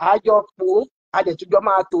wa àjọ pò àdẹ̀tújọ́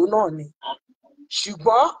máa tó náà ni.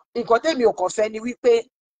 Ṣùgbọ́n nǹkan tèmi ò kàn fẹ́ ni wípé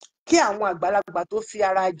kí àwọn àgbàlagbà tó fi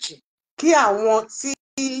ara jìn, kí àwọn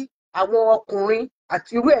tí àwọn ọkùnrin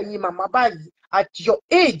àti irú ẹ̀yin màmá báyìí at your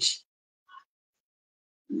age.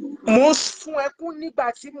 Mo sún ẹkún nígbà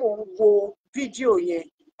tí mò ń wo fídíò yẹn.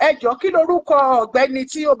 Ẹ jọ̀ọ́ kí lorúkọ ọ̀gbẹ́ni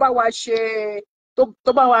tí ó bá wa ṣe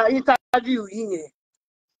tó bá wa interview yìí yẹn?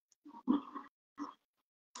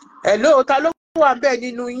 Hello, ta ló wà bẹ́ẹ̀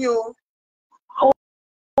nínú yín o?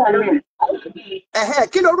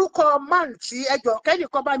 Kí lorúkọ man tí ẹ jọ̀ọ́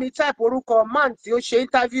kẹ́nìkan bá mi type orúkọ man tí ó ṣe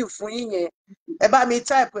interview fún yín yẹn. Ẹ bá mi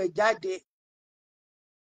type ẹ̀ jáde.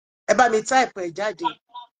 Ẹ bá mi type ẹ̀ jáde.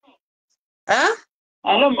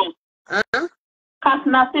 Hello, ma.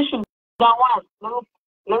 Casination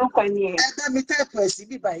lórúkọ ẹni ẹ̀. Ẹ bá mi type ẹ̀ sí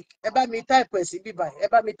bíbá yìí. Ẹ bá mi type ẹ̀ sí bíbá yìí. Ẹ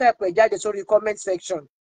bá mi type ẹ̀ jáde sórí comment section.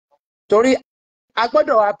 Torí a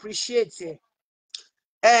gbọ́dọ̀ appreciate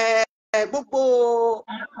ẹ̀. Gbogbo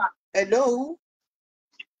hello.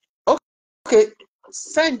 Okay,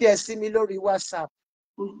 send ẹ̀ sí mi lórí WhatsApp.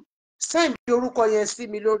 Send orúkọ yẹn sí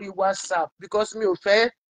mi lórí WhatsApp because mi ò fẹ́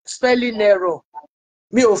spelling error.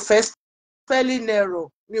 Mi ò fẹ́ spelling error.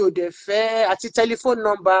 Mi ò dẹ̀ fẹ́ àti telephone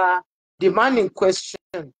number the man in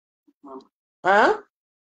question.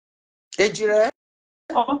 Ejire?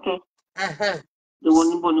 Okay.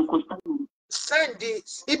 Send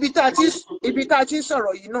ibi tá a ti ń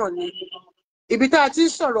sọ̀rọ̀ yìí náà ni. Ibi tá a ti ń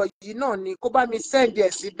sọ̀rọ̀ yìí náà ni kó bá mi send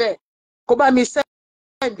ẹ̀ síbẹ̀. Kó bá mi send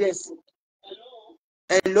ẹ̀ sí.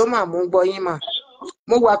 Hello mà, mo ń gbọ́ yín mà.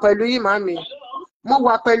 Mo wà pẹ̀lú yín màmí. Mo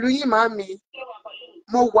wà pẹ̀lú yín màmí.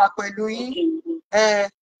 Mo wà pẹ̀lú yín.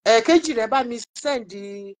 Kejì rẹ̀ bá mi send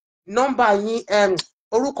nọ́mbà yín,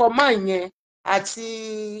 orúkọ máa yẹn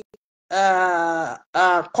àti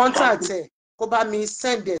contact ẹ̀ kó bá mi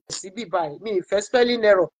send ẹ̀ sí bíbáyìí. Mi ì fẹ́ spelling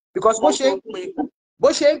error because bó ṣe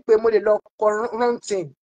ń pè mo lè lọ kọ wrong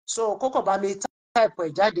thing. So kókò bá mi type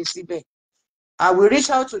ẹ̀ jáde síbẹ̀. I will reach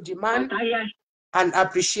out to the man and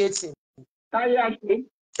appreciate him.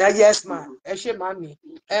 Yes ma, ẹ ṣé màmí.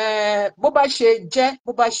 Bó bá ṣe jẹ́,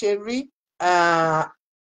 bó bá ṣe rí,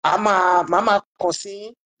 màá máa kàn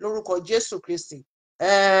sí lórúkọ Jésù Kristi.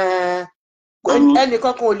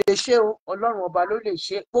 Ẹnìkan kan ò lè ṣe o, Ọlọ́run ọba ló lè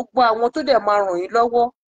ṣe. Gbogbo àwọn tó dẹ̀ máa ràn yín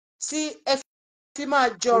lọ́wọ́ tí ẹ fi máa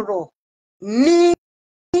jọrọ̀ ní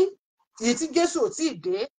èyí tí Jésù ò tí ì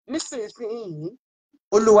dé nísinsìnyí,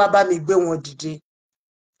 Olúwa bá mi gbé wọn dìde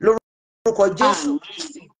lórúkọ Jésù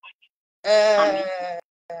Kristi.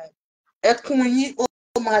 Ẹkún yín ó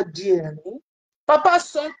máa di ẹ̀rín.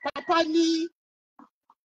 Pápá ní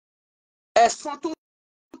ẹ̀san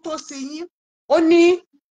tó sí yín. Ó ní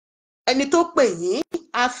ẹni tó pè yín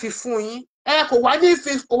á fi fún yín. Kò wá ní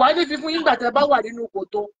fi fún yín gbà tẹ́ bá wà nínú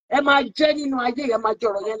kòtò. Ẹ máa jẹ́ nínú ayé yẹn, máa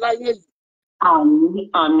jọrọ̀ yẹn láyé yìí.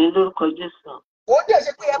 Àmín lórúkọ Jésù. Ó dẹ̀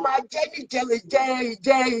ṣe pé ẹ máa jẹ́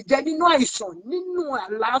ìjẹ nínú àìsàn, nínú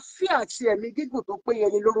àlàáfíà àti ẹ̀mí gígùn tó péye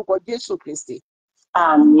ní lórúkọ Jésù Kristi.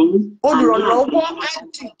 Àmín. Olùrànlọ́wọ́ á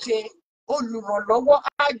dìde. Olùrànlọ́wọ́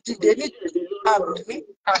á dìde ní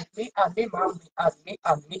àmín màmí,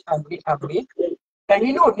 àmín.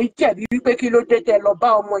 Ẹ̀yin náà ní jẹ̀bi wípé kí ló dé tẹ́ lọ bá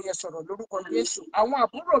ọmọ yẹn sọ̀rọ̀ lórúkọ Jésù. Àwọn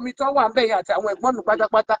àbúrò mi tó wà ńbẹ̀ yẹn àti àwọn ẹ̀gbọ́n mi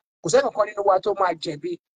pátápátá kò sẹ́nìkan nínú wa tó máa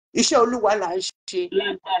jẹ̀bi. Iṣẹ́ Olúwa là ń ṣe.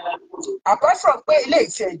 Apart from pé ilé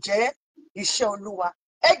ìtẹ̀ jẹ́ iṣẹ́ Olúwa.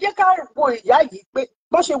 Ẹ jẹ́ ká wo ìyá yìí pé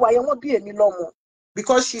bó ṣe wà yẹn wọ́n bí èmi lọ́mọ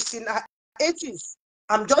because she's in her 80s.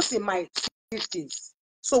 I'm just in my 50s.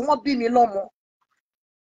 So wọ́n bí mi lọ́mọ.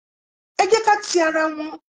 Ẹ jẹ́ ká ti ara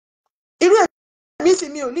wọn. Irú èmi sì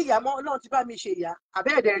mi ò ní ìyá mọ́, Ọlọ́run ti bá mi ṣe ìyá.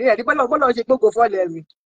 Àbẹ́ẹ̀dẹ̀ rí ẹ̀rí bọ́lọ̀ ṣe gbógo fọ́lẹ̀ mi.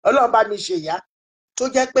 Ọlọ́run bá mi ṣe ìyá. Tó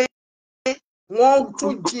jẹ́ pé wọ́n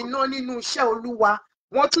tún jiná nínú iṣẹ́ Olúwa.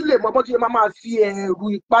 Wọ́n tún lè mọ bó ti máa fi ẹ̀rù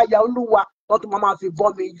ìpayà Olúwa. Wọ́n tún máa fi bọ́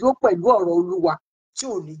mi yó pẹ̀lú ọ̀rọ̀ Olúwa. Tí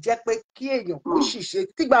ò ní jẹ́ pé kí èèyàn kó ṣìṣe.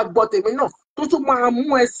 Tí gbàgbọ́ tèmi náà tó tún máa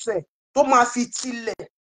mú ẹsẹ̀ tó máa fi tilẹ̀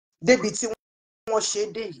débi tí wọ́n ṣe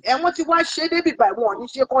dé yìí. Wọ́n ti wá ṣe débi báyìí, wọn ò ní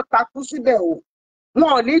ṣe kó takú síbẹ̀ o.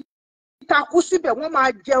 Wọn ò ní takú síbẹ̀, wọ́n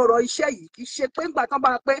máa jẹ ọ̀rọ̀ iṣẹ́ yìí. Kì í ṣe pé ńgbà tán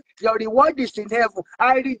bá pé your reward is in heaven.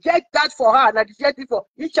 I reject that for her and I reject it for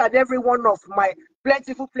each and every one of my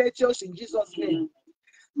plentiful plenteous in Jesus' name.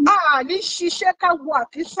 Ní ṣiṣẹ́ ká wo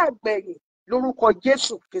àkísà gbẹ̀yìn lórúkọ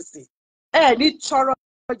Jésù Kristi. Ní tọrọ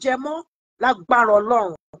jẹ mọ́ lágbára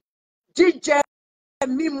Ọlọ́run. Jíjẹ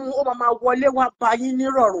mímu ó máa wọlé wá bá yín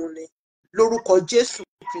nírọ̀rùn ni lórúkọ Jésù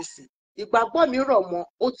Kristi. Ìgbàgbọ́ mi rọ̀ mọ́,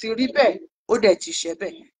 ó ti rí bẹ́ẹ̀, ó dẹ̀ ti ṣe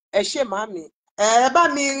bẹ́ẹ̀. Ẹ ṣé màámi. Ẹ bá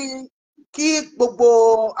mi kí gbogbo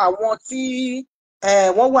àwọn tí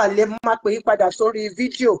wọ́n wà lé máa pè yín padà sórí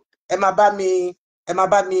fídíò. Ẹ máa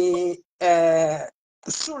bá mi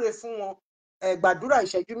súre fún wọn. Gbàdúrà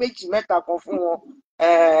ìṣẹ́jú 2-3 kan fún wọn.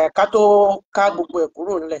 Ká tó ká gbogbo ẹ̀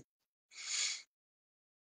kúrò nílẹ̀.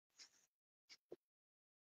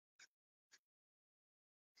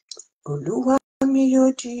 Olúwa mi yóò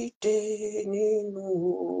dìde nínú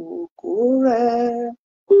ògo rẹ̀.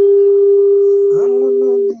 Àmúnú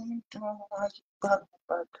mi dùn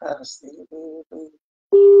àyípadà sí rere.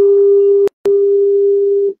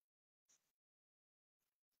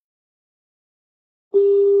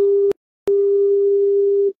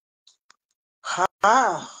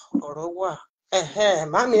 Ọ̀rọ̀ wà.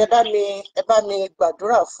 Màámi ẹ bá mi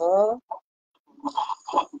gbàdúrà fún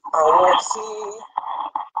àwọn tí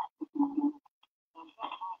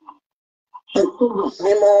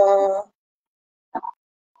mímọ́.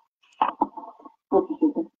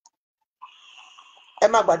 Ẹ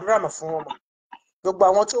máa gbàdúrà mà fún wọn mà. Gbogbo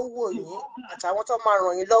àwọn tó wò yín àtàwọn tó máa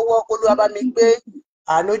ràn yín lọ́wọ́, Olúwa bá mi gbé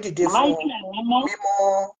àánú dìde fún wọn.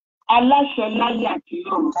 Mímọ́. Aláṣẹ láyé àti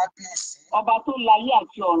ọ̀run. Kábíyèsí. Ọba tó láyé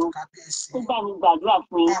àti ọ̀run. Kábíyèsí. Tó bá mi gbàdúrà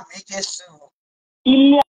fún yín. Àmín Jésù.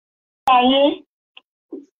 Ilé ayé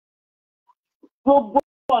gbogbo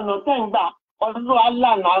ọ̀nà tẹ́ ń gbà ọdún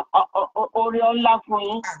alànà orí ọlá fún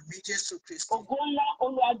yín. Àmín Jésù Kristi. Ògo ńlá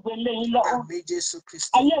olùwàgbélé yín lọ́wọ́. Àmín Jésù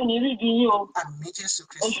Kristi. Ayé ò ní rídi yín o. Àmín Jésù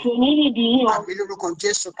Kristi. Èṣù ò ní rídi yín o. Àmín lórúkọ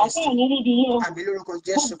Jésù Kristi. Ọ̀tá ò ní rídi yín o. Àmín lórúkọ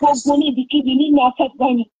Jésù Kristi. Gbogbo níbikíbi nínú afẹ́fẹ́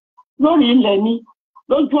ni, lórí ilẹ̀ ni,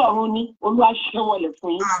 lójú ọ̀run ni, Olúwa ṣe wọlé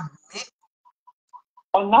fún yín. Àmín.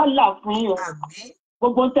 Ọ̀nà là fún yín o. Àmín.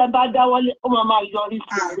 Gbogbo tẹ́ bá dáwọ́lé ó máa yọrí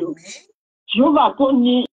sí i o. Àmín. Jèhófà tó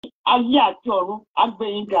ní ayé àti ọ̀run á gbé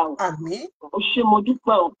yín ga o. Àmín. Ó ṣe mo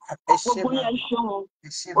dúpẹ́ o. Ẹ ṣé Gbogbo mà. yẹn ṣe wọn. Ẹ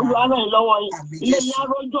ṣé mà. Olúwa ràn yín lọ́wọ́ yín. Àmín Ilé Jésù. yín á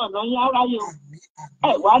rójú ọ̀nà yín á ráyè o. Àmín.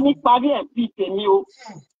 Ẹ wá ní parí ẹ̀ bíi tèmi o.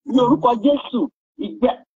 Ní orúkọ Jésù,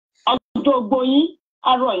 ọjọ́ ogbó yín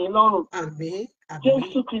á rọ̀ yín lọ́rùn. Àmín. Àmín.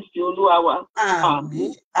 Jésù Kristi Olúwa wa.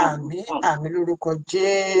 Àmín. Àmín. Àmín lórúkọ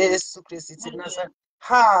Jésù Kristi ti Násárẹ́tì.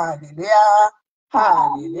 Hallelujah.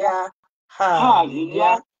 Hallelujah.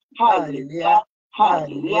 Hallelujah. Hallelujah.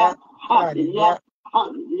 Hallelujah. Hallelujah.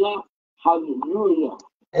 Hallelujah. Hallelujah.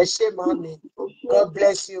 Ẹ ṣé màámi. God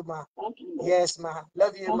bless you ma. Yes ma.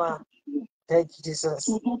 Love you ma. Thank you Jesus.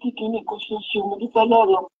 Ìjọ kíkiri kò ṣeé ṣe mo dúpẹ́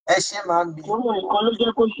lọ́rọ̀. Ẹ ṣé màámi. Òun nìkan ló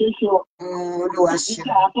jẹ́ kó ṣeé ṣe o. Olúwa ṣe.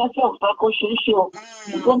 Ìjà afẹ́fẹ́ ò fẹ́ kó ṣeé ṣe o.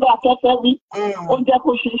 Gbogbo afẹ́fẹ́ wí. Ó jẹ́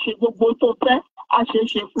kó ṣeé ṣe gbogbo tó fẹ́ á ṣeé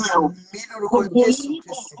ṣe fún ẹ o. Àmín lórúkọ Gbogbo Jésù yín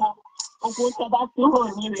Kristi. kọ̀ọ̀kan. Gbogbo tẹ́ bá tó rò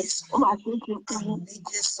ní rẹ̀ ó máa ṣeé ṣe fún yín. Àmín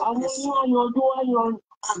Jésù Àwọn Kristi. yín wáyé ọdún wáyé ọdún.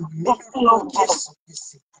 Àmín lórúkọ Jésù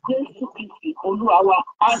Kristi. Jésù Kristi Olúwa wa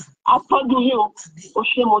á tọ́jú yín o. Ó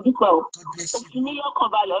ṣé mo dúpẹ́ o. God bless Ó you. fi mí lọ́kàn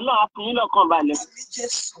balẹ̀, Ọlọ́run á fi yín lọ́kàn balẹ̀. Àmín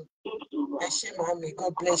Jésù. Ẹ ṣé màámi.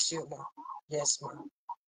 God bless you ma. Yes ma.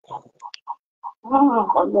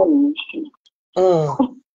 Ọlọ́run ṣe.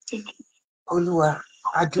 Olúwa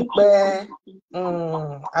adúpẹ́.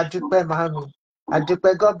 Adúpẹ́ màámi.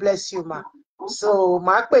 Adúpẹ́. God bless you ma. So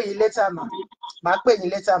màá pè yín later ma. Màá pè yín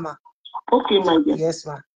later ma. Okay, my dear. Yes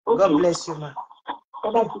ma. Okay. God bless you ma.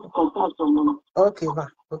 Ọba ti contact ọmọ mi. Okay ma.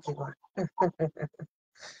 Okay ma.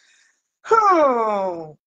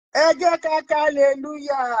 Ẹ jẹ́ ká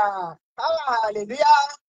hallelujah. Hallelujah.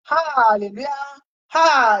 Hallelujah.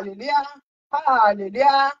 Hallelujah.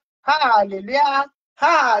 Hallelujah. Hallelujah.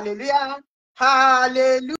 Hallelujah.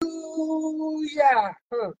 Hallelujah.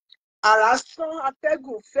 Àrá sán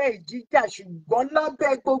atẹ́gùn fẹ́ ìjíjà ṣùgbọ́n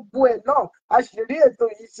lábẹ́ gbogbo ẹ̀ náà àṣírí ètò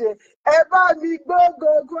yìí ṣe. Ẹ bá mi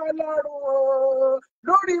gbógogo Ọlọ́run o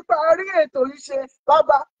lórí parí ètò yìí ṣe.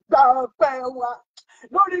 Bàbá gba ọpẹ́ wa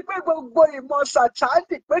lórí pé gbogbo ìmọ̀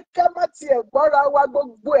sàtáàdì pé ká má tiẹ̀ gbọ́ra wa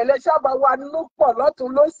gbogbo ẹlẹ́ṣàbà wa nú pọ̀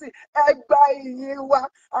lọ́tún lọ́sì. Ẹ gba ìyìn wa,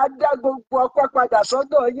 a dá gbogbo ọpẹ́ padà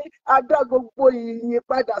sọ́dọ̀ yín, a dá gbogbo ìyìn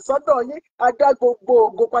padà sọ́dọ̀ yín, a dá gbogbo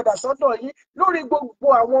ògo padà sọ́dọ̀ yín lórí gbogbo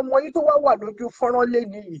àwọn ọmọ yín tó wà lójú fọ́nrán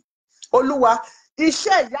lẹ́nu yìí. Olúwa,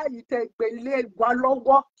 iṣẹ́ ìyá yìí tẹ́ gbé ilé wa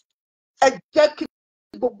lọ́wọ́. Ẹ jẹ́ kí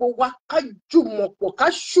gbogbo wa ká jùmọ̀ pọ̀ ká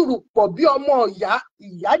ṣùrù pọ̀ bí ọmọ ìyá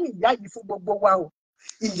nìyá yìí fún gbogbo wa o.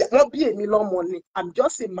 Ìyá wọn bí èmi lọ́mọ ni. I'm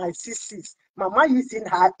just in my 60s. Màmá yìí is in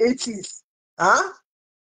her 80s.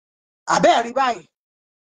 Àbẹ́ẹ̀ rí báyìí.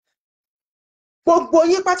 Gbogbo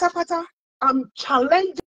yín pátápátá, I'm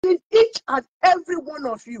challenging each and every one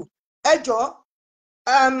of you. Ẹ jọ̀ọ́,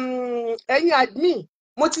 ẹ̀yin admin,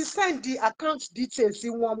 mo ti send the account details sí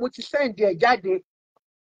wọn, mo ti send ẹ̀ jáde.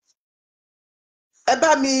 Ẹ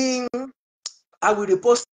bá mi, I will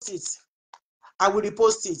repost it. I will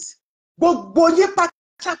repost it. Gbogbo yín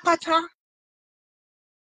pátápátá.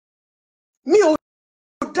 Mi ò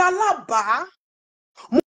dá lábàá.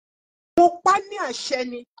 Mo pa ní àṣẹ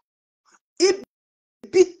ni.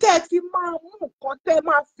 Ibi tẹ́ ti máa mú nǹkan tẹ́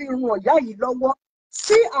máa fi ràn ìyá yìí lọ́wọ́.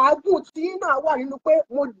 Sí àágùn tí náà wà nínú pé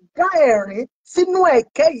mo dá ẹ̀rín sínú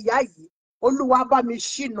ẹ̀kẹ́ ìyá yìí. Olúwa bá mi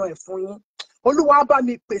ṣínà ẹ̀ fún yín. Olúwa bá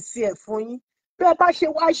mi pèsè ẹ̀ fún yín. Bí ẹ bá ṣe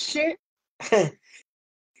wá ṣe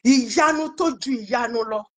ìyanu tó ju ìyanu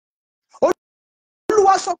lọ.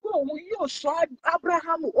 Olúwa sọ pé òun yóò sọ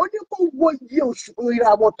Ábúráhámù, ó ní kó wo iye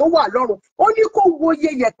ìràwọ̀ tó wà lọ́run, ó ní kó wo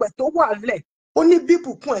iye yẹ̀pẹ̀ tó wà lẹ̀, ó ní bí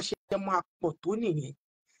ìbùkún ẹ̀ ṣe máa pọ̀ tó nìyẹn.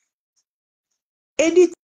 Ení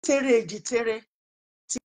tere èjì tere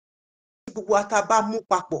tí gbogbo ata bá mú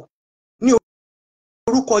papọ̀ ní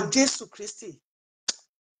orúkọ Jésù Kristi,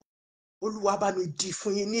 Olúwa bá mi dì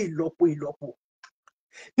fún yín ní ìlọ́po ìlọ́po.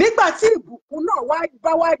 Nígbà tí ìbùkún náà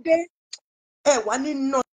bá wá dé, ẹ wá ní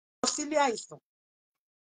ná sílé àìsàn.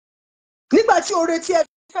 Nígbà tí oore tí ẹ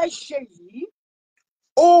fẹ́ ṣe yìí,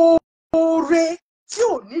 oore tí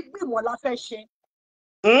ò ní gbìmọ̀ la fẹ́ ṣe.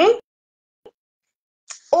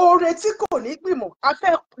 Oore tí kò ní gbìmọ̀, a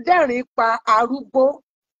fẹ́ dẹ́rìn pa arúgbó.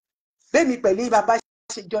 Bẹ́ẹ̀ni pẹ̀lú bàbá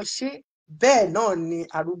ṣe jọ ṣe, bẹ́ẹ̀ náà ni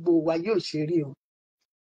arúgbó wa yóò ṣe rí o.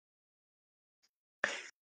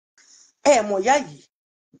 Ẹ mọ̀ ìyá yìí,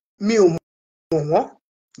 mi ò mọ̀ wọ́n,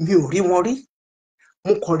 mi ò rí wọn rí,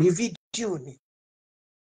 mo kàn rí fídíò ni.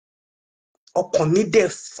 Ọkàn mi dẹ̀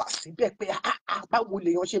fà síbẹ̀ pé báwo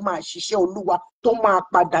lèèyàn ṣe máa ṣiṣẹ́ Olúwa tó máa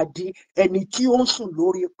padà di ẹni tí ó ń sùn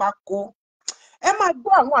lórí pákó. Ẹ máa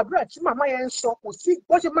gbọ́ àwọn àdúrà tí màmá yẹn ń sọ, kò sí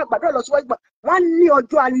bó ṣe máa gbàdúrà lọ síwájú, wọ́n ní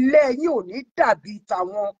ọjọ́ alẹ́ yín ò ní dàbí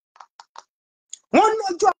tàwọn. Wọ́n ní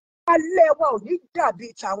ọjọ́ alẹ́ wa ò ní dàbí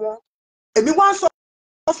tàwọn. Èmi wá ń sọ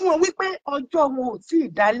fún wọn wípé ọjọ́ wọn ò tí ì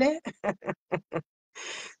dálẹ́.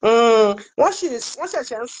 Wọ́n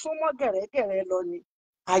ṣẹ̀ṣẹ̀ ń súnmọ́ gẹ̀rẹ́gẹ̀rẹ́ lọ ni.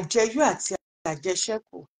 Àjẹyó àti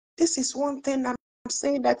àjẹṣẹ́kù. This is one thing I'm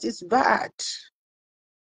saying that is bad.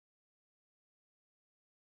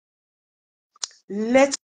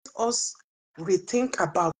 Let us rethink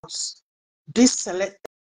about this select.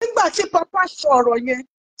 Nígbà tí Papa sọ̀rọ̀ yẹn,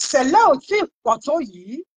 ṣẹlẹ̀ ò tí ì pọ̀ tó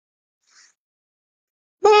yìí.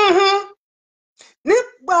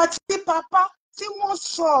 Nígbà tí Papa tí wọ́n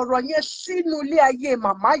sọ ọ̀rọ̀ yẹn sínú ilé ayé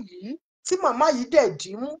màmá yìí, tí màmá yìí dẹ̀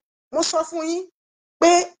dì mú, mo sọ fún yín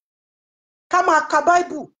pé ká máa ka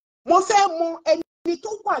Bible. Mo fẹ́ mọ ẹni tó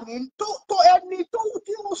wà ní ẹni tó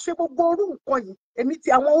tí ó ṣe gbogbo orú nǹkan yìí. Èmi ti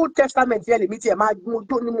àwọn Old Testament yẹn lèmi ti ẹ̀ máa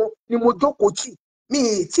ni mo jókòó tì. Mi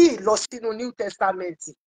ì tí ì lọ sínú New Testament.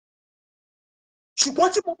 Ṣùgbọ́n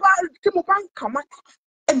tí mo bá ń kà má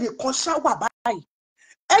ẹnìkan ṣáwà báyìí.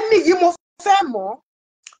 Ẹni yìí mo fẹ́ mọ̀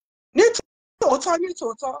ní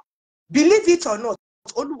tòótọ́, believe it or not,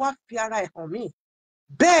 Olúwa fi ara ẹ̀ hàn mí.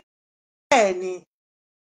 Bẹ́ẹ̀ ni.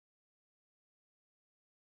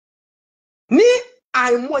 Ní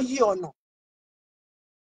àìmọye ọ̀nà.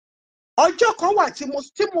 Ọjọ́ kan wà tí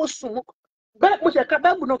mo sùn, bẹ́ẹ̀ mo ṣe ka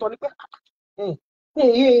Bible náà tán ni pé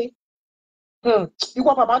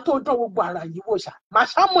ìwọ bàbá tó dán gbogbo ara yìí wò ṣá, màá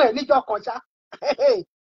ṣámú ẹ̀ níjọ́ kan ṣá.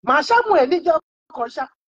 Màá ṣámú ẹ̀ níjọ́ kan ṣá.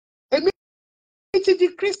 Èmi ti di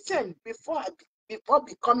Christian before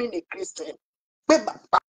becoming a Christian. Pé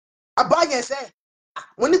bàbá yẹn sẹ́,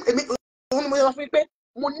 mo ní èmi òun ni mo sọ fún yín pé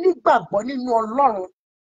mo nígbàgbọ́ nínú Ọlọ́run,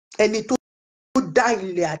 ẹni tó dá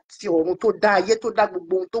ilẹ̀ àti ọ̀run, tó dá ayé, tó dá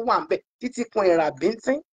gbogbo ohun tó wà ń bẹ̀ títí kan ẹ̀rà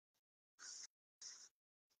bíntín.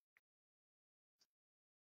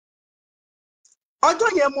 Ọjọ́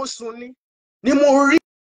yẹn mo sùn ni mo rí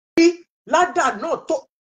ládà náà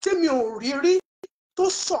tí mi ò rí tó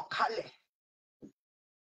sọ̀kalẹ̀.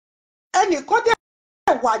 Ẹnìkan dẹ̀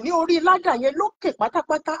wà ní orí ládà yẹn lókè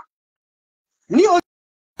pátápátá. Ní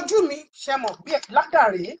ojú mi, ṣe mọ̀ bí ládà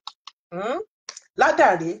rèé. Ládà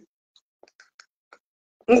rèé.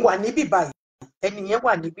 N wà níbí báyìí. Ẹni yẹn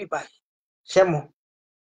wà níbí báyìí. Ṣe mọ̀.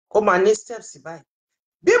 Ó máa ní steps báyìí.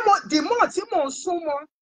 Dìmọ̀ tí mò ń súnmọ́,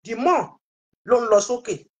 dìmọ̀ ló ń lọ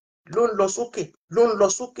sókè, ló ń lọ sókè, ló ń lọ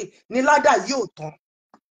sókè, ní ládà yóò tán.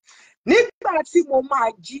 Nígbà tí mo máa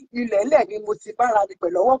jí ilẹ̀lẹ̀ ni mo ti bára mi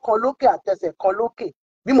pẹ̀lú ọwọ́ kan lókè àtẹsẹ̀ kan lókè,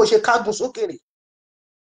 bí mo ṣe kágun sókè rè.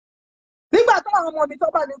 Nígbà táwọn ọmọ mi tó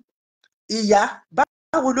bá ní, ìyá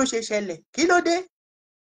báwo ló ṣe ṣẹlẹ̀, kí ló dé?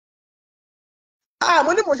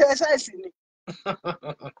 Mo ní mo ṣe ẹsẹ̀sì ni.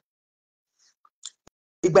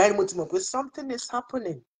 Ìgbà yẹn mo ti mọ̀ pé something is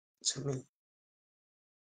happening to me.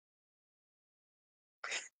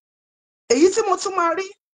 Èyí tí mo tún máa rí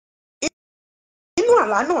inú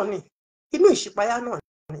àlá náà ni, inú ìṣípayá náà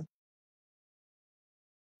ni.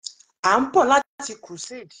 À ń bọ̀ láti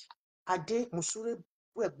crusade, adé mùsùlùmí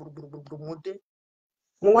gbogbogbò mo dé.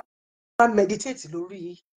 Mo wá meditate lórí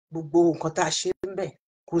gbogbo nǹkan tá a ṣe ń bẹ̀.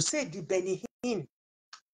 Crusade Benny Hinn.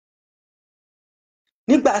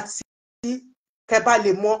 Nígbà tí kẹ bá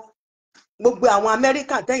lè mọ gbogbo àwọn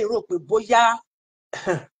Amẹ́ríkà tẹ́yìn rò pé bóyá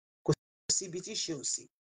kò sí ibi tí ṣe ò sí.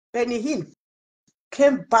 Benny Hinn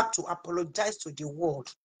came back to apologize to the world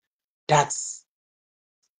that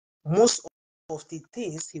most of the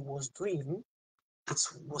things he was doing, it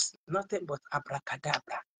was nothing but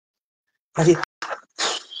abracadabra. Àti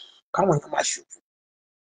káwọn èèyàn máa ṣubú.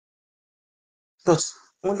 But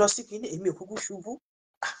mo lọ sí kíní èmi ò kúkú ṣubú.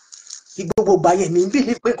 Gbogbo ìgbà yẹn mi ń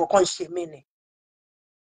bìlí pé nǹkan kan ṣe mí ni.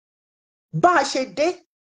 Bá a ṣe dé,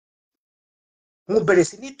 mo bẹ̀rẹ̀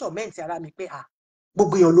sí ní tọ̀mẹ́ǹtì ara mi pé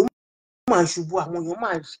gbogbo èèyàn ló máa ń ṣubú, àwọn èèyàn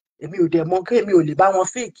máa ń èmi ò dẹ̀ mọ̀ pé èmi ò lè bá wọn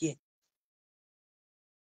fèkì ẹ̀.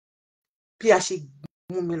 Bí a ṣe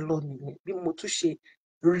mú mi lọ nìyẹn, bí mo tún ṣe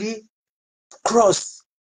rí cross,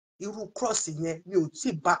 irú cross yẹn mi ò tí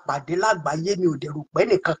ì bá pàdé lágbàáyé, mi ò dẹ̀ rò pé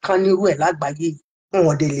nìkan kan nírú ẹ̀ lágbàáyé yìí. Wọn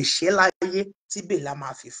ò dẹ̀ lè ṣe láyé tí bèlà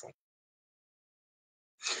máa fi fún.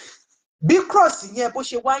 Bí cross yẹn bó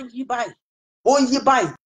ṣe wá ń yí báyìí, ó ń yí báyìí,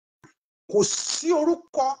 kò sí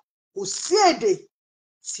orúkọ, kò sí èdè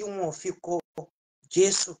tí wọn ò fi kọ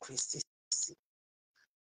Jésù Kristi sí.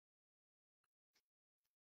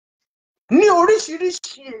 Ní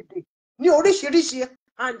oríṣiríṣi èdè, ní oríṣiríṣi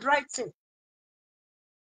handwriting.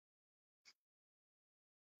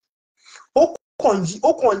 Ó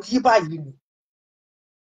kàn yí báyìí ni.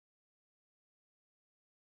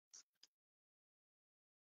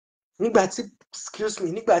 Nígbà tí, excuse me,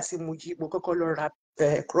 nígbà tí mo kọ́kọ́ lọ ra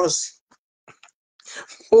cross,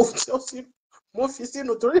 mo fi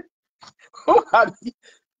sínú torí ó wà ní.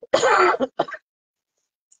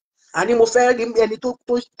 Àní mo fẹ́ rí ẹni tó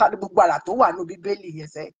tàbí gbogbo àrà tó wà ní Bíbélì yẹn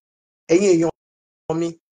sẹ́, ẹ̀yin èèyàn mi.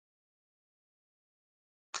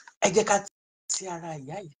 Ẹ jẹ́ ká ti ara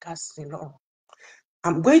ìyá yìí ká sin lọ́rùn.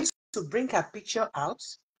 I'm going to bring her picture out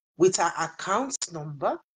with her account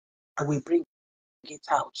number. I will bring it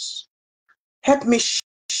out. Help me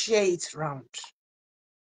share it round.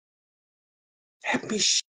 Help me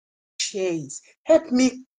share it. Help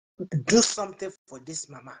me do something for this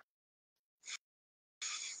mama.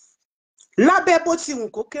 Lábẹ́ bó ti wù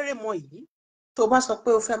kó kéré mọ yìí, tó bá sọ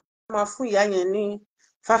pé o fẹ́ máa fún ìyá yẹn ní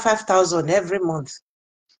 5,000 every month,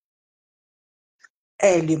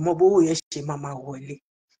 ẹ lè mọ bówó yẹn ṣe máa wọlé.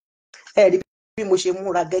 Ẹ rí bí mo ṣe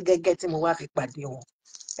múra gẹ́gẹ́gẹ́ tí mo wá fi pàdé wọn.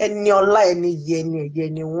 Ẹni ọlá, ẹni yẹ, ẹni ẹ̀yẹ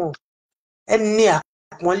ni wọ́n. Ẹni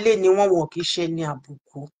àpọ́nlé ni wọ́n, wọn kì í ṣe ní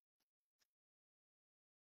àbùkù.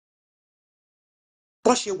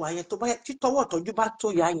 Bọ́n ṣe wà yẹn, tó bá títọ́wọ́ tọ́jú bá tó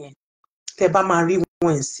yá yẹn, tẹ bá máa rí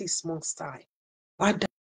wọn in 6 months time, wọ́n á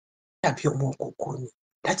dàbí ọmọ kòkó ni.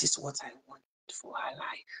 That is what I want for her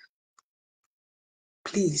life.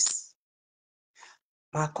 Please,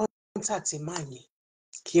 máa contact máa yẹn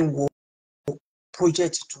kí n wo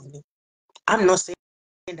project tó ní. I'm not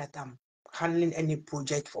saying that I'm handling any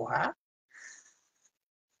project for her.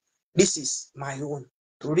 This is my own.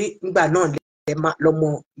 Torí nígbà náà lọ́mọ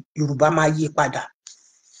Yorùbá máa yí padà.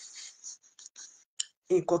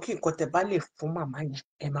 Nǹkan kí nǹkan tẹ bá lè fún màmá yẹn,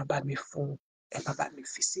 ẹ má bá mi fún, ẹ má bá mi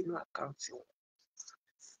fi sínú àkáǹtì wọn.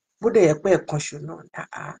 Bó dẹ̀ yẹ pé ẹ̀kan ṣo náà,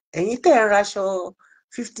 ẹ̀yin tẹ́ ẹ raṣọ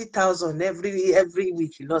 50,000 every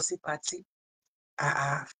week lọ sí party.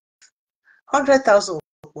 100,000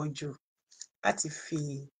 pọ̀ jù láti fi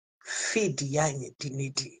feed ìyá yẹn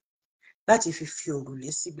dínídì, láti fi òrùlé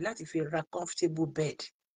síbi, láti fi ra comfortable bed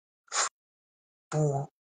fún wọn.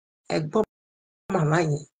 Ẹ gbọ́ màmá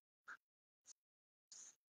yẹn.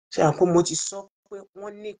 Ṣé àpò mo ti sọ pé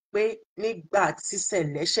wọ́n ní pé nígbà tí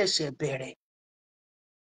ṣẹ̀lẹ̀ ṣẹ̀ṣẹ̀ bẹ̀rẹ̀.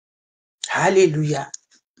 Hallelujah.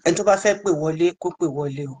 Ẹni tó bá fẹ́ pè wọlé kó pè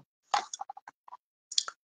wọlé o.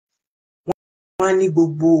 Wọ́n á ní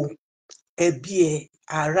gbogbo ẹbí ẹ,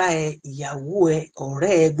 ará ẹ, ìyàwó ẹ,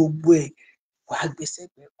 ọ̀rẹ́ ẹ, gbogbo ẹ wàá gbé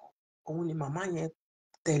sẹ́gbẹ̀ẹ́ kan. Òun ni màmá yẹn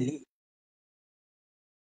tẹ̀lé.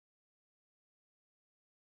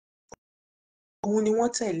 Òun ni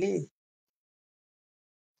wọ́n tẹ̀lé.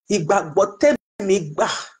 Ìgbàgbọ́ tèmi gbà,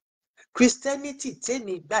 Christianity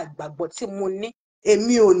tèmi gbà, ìgbàgbọ́ tí mo ní,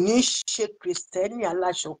 èmi ò ní ṣe Kristẹni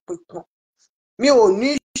aláṣọ pípọ́n. Mi ò ní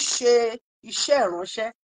ṣe iṣẹ́ ìránṣẹ́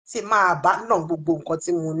tí máa bá náà gbogbo nǹkan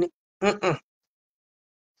tí mo ní.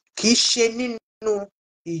 Kì í ṣe nínú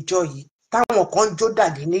ìjọ yìí táwọn kan jó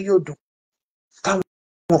dàdí ní yòdò,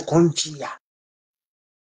 táwọn kan jìyà.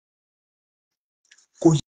 Kò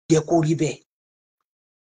yẹ kó rí bẹ́ẹ̀.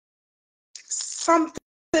 Something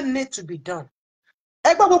need to be done.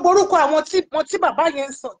 Ẹgbẹ́ gbogbo orúkọ àwọn tí bàbá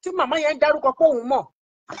yẹn sọ, tí màmá yẹn dárúkọ pé òun mọ̀.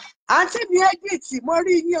 Àǹtí mi Ẹ́gìtì, mo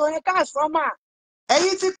rí yín o, ẹ káàsán mà.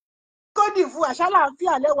 Ẹ̀yin tí Côte d'Ivoire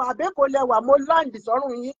àṣàlàáfíà lẹ́wà, àbẹ́kò lẹ́wà, mo láǹdì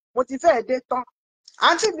sọ́rùn yín, mo ti fẹ́ẹ̀ dé tán.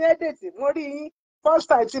 Àǹtí mi Ẹ́gìtì, mo rí yín, first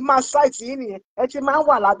time ti máa ṣáìtì yín nìyẹn, ẹ ti máa ń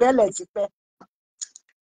wà lábẹ́lẹ̀ tipẹ́.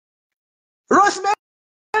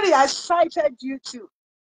 Rosemary, I cited you too.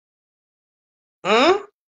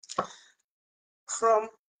 From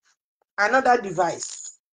another device.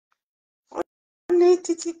 Ní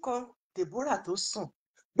títí kan Deborah tó sùn.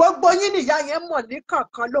 Gbogbo yín nìyá yẹn mọ̀ ní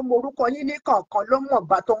kọ̀ọ̀kan ló mọ orúkọ yín ní kọ̀ọ̀kan ló mọ̀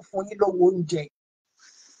bá tó ń fún yín lówó oúnjẹ.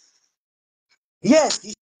 Yes, kì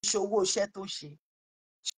í ṣe owó iṣẹ́ tó ṣe.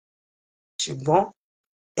 Ṣùgbọ́n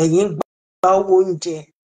ẹ̀yin gba owó oúnjẹ.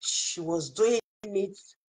 She was doing it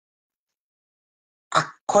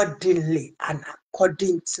accordingly and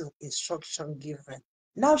according to instruction given.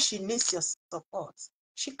 Now she needs your support.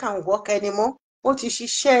 She can't work anymore. Ó ti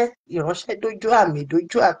ṣiṣẹ́ ìránṣẹ́ dójú àmì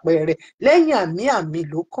dójú àpẹẹrẹ. Lẹ́yìn àmì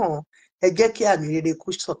ló kàn. Ẹ jẹ́ kí àmì rere kó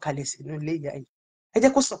sọ̀kalẹ̀ sínú ilé ìyá yìí. Ẹ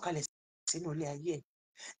jẹ́ kó sọ̀kalẹ̀ sínú ilé ayé ẹ̀.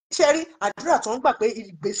 Ṣé rí àdúrà tó ń gbà pé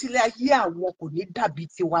ìgbésílẹ̀ ayé àwọn kò ní dàbí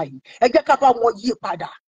tiwa yìí. Ẹ jẹ́ ká bá wọn yí padà.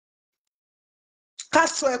 Ká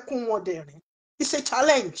sọ ẹkún wọn dẹ̀rín. It's a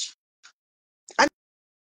challenge. And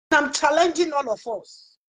I'm challenging all of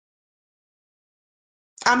us.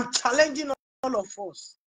 I'm challenging all of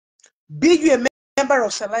us. Be you a member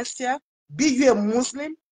of Celestia, be you a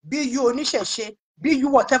Muslim, be you oníṣẹ̀ṣe, be you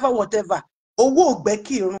whatever. Owó ògbẹ́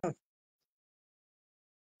kì í run.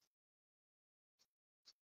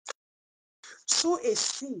 Sow a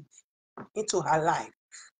seed into her life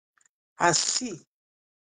and see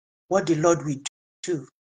what the Lord will do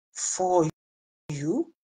for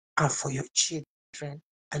you and for your children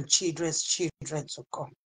and children's children to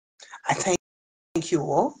come. I thank you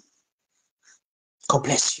all. God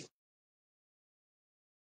bless you.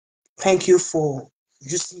 Thank you for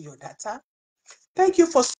using your data. Thank you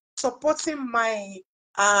for supporting my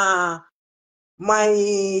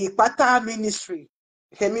pata ministry.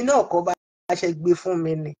 Èmi náà kò bá ṣe gbé fún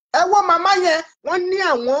mi ni. Ẹ wo màmá yẹn, wọ́n ní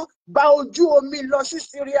àwọn gba ojú omi lọ sí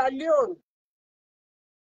Sierra Leone.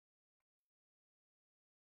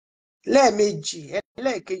 Lẹ́ẹ̀mejì,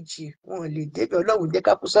 ẹlẹ́ẹ̀kejì, wọn ò lè débi Ọlọ́run jẹ́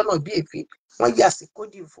ká kú sọ́nà bí èéfín. Wọ́n yà sí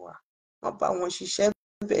Côte d'Ivoire. Wọ́n bá wọn ṣiṣẹ́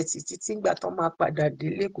bẹ́ẹ̀ títí tí ìgbà tán máa padà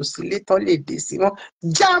délé kò sí ilé tán lè dé sí wọn.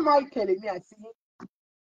 Já Michael èmi àti yín.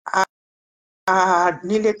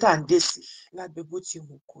 Nílé tá à ń dé sí lábẹ́ bó ti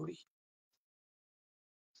wù kó rí.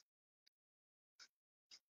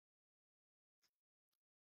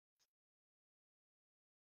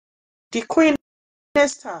 The Queen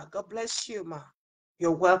Esther, God bless you, ma.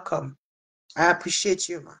 You're welcome. I appreciate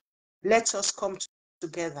you, ma. Let us come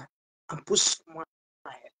together and put smile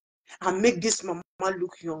and make this mama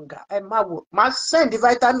look younger. And ma send the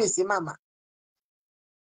vitamins in mama.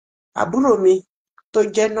 Àbúrò mi tó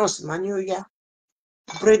jẹ́ nurse ma ní ó yá.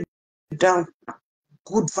 Break down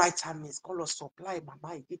good vitamins kó lọ supply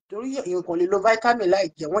mama yìí. Torí èèyàn kò lè lo vitamin láì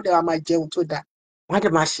jẹ, wọ́n dẹ̀ máa jẹun tó dáa. Wọ́n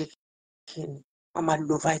dẹ̀ máa ṣe kíni, wọ́n máa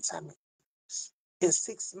lo vitamin. In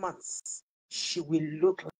 6 months, she will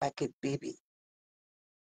look like a baby.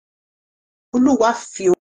 Olúwa fi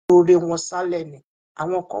oore wọn sálẹ̀ ni.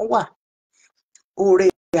 Àwọn kan wà oore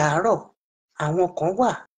àárọ̀, àwọn kan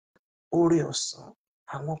wà oore ọ̀sán,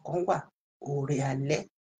 àwọn kan wà oore alẹ́.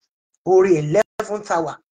 Oore 11th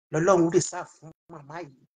hour lọ́lọ́run reserve fún màmá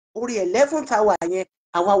yìí. Oore 11th hour yẹn,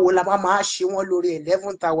 àwa wo la máa ṣe wọ́n lórí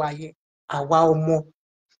 11th hour yẹn? Àwa ọmọ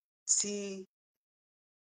tí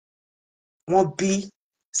wọ́n bí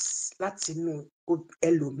láti inú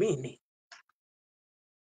ẹlòmíì ni.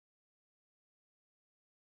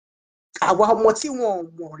 Àwa ọmọ tí wọn ò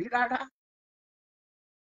mọ̀ rí rárá.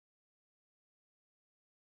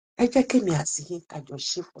 Ẹ jẹ́ kí mi àti yín ká jọ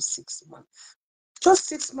ṣe for 6 months. Just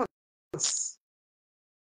 6 months.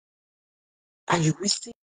 And you will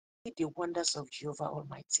see the wonders of Jehovah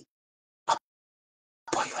Almighty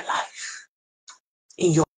upon your life,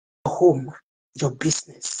 in your home, your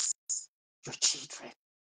business, your children,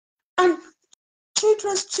 and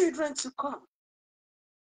children's children to come.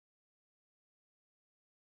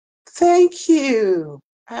 Thank you.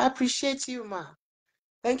 I appreciate you, ma.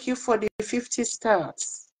 Thank you for the 50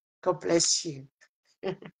 stars. God bless you.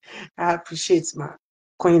 I appreciate ma.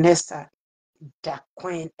 Queen Esther. The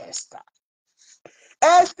Queen Esther.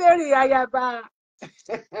 Esther Ayaba.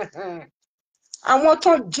 Àwọn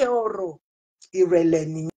tó jẹ ọ̀rọ̀ ìrẹ̀lẹ̀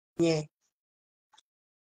nìyẹn.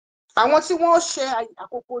 Àwọn tí wọ́n ṣe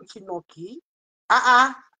àkókò tìnàkì.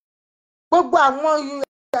 Gbogbo àwọn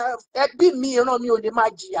ẹbí mi ìran mi ò lè máa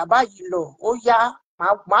jìyà báyìí lọ. Ó yá,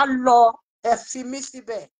 màá lọ ẹ fi mí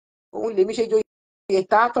síbẹ̀. Òun lèmi ṣe joyè a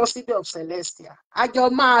Tato City of Celestia. Àjọ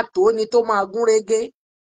máa tó ni tó máa gún régé.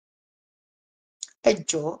 Ẹ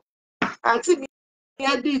jọ̀ọ́, àǹtí mi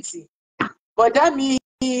Edith, bọ̀dá mi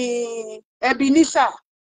Ebenezer,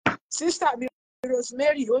 sister mi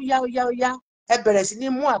Rosemary, ó yá. Ẹ bẹ̀rẹ̀ sí ní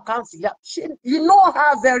mú àkáǹtì yá. You know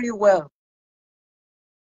her very well.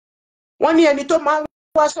 Wọ́n ní ẹni tó máa ń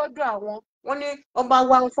wá sọ́dọ̀ àwọn, wọ́n ní wọ́n bá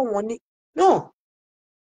wá fún wọn ní. No,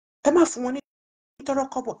 ẹ má fún wọn ní tọrọ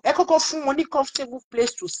kọ́bọ̀. Ẹ kọ́kọ́ fún wọn ní comfortable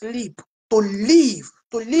place to sleep, to live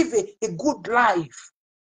a good life.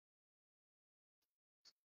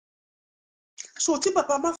 So tí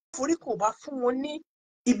bàbá má forí kò bá fún wọn ní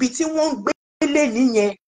ibi tí wọ́n ń gbélé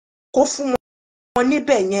nìyẹn, kó fún wọn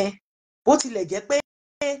níbẹ̀ yẹn, bó tilẹ̀ jẹ́ pé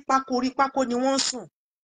pákó ni wọ́n ń sùn.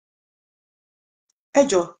 Ẹ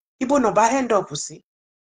jọ̀ọ́, ibo náà bá end up sí.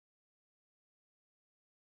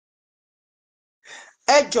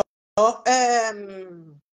 Ẹ jọ̀ọ́,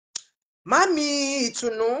 mami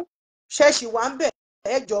Ìtùnú ṣẹ́ṣì wà ń bẹ̀.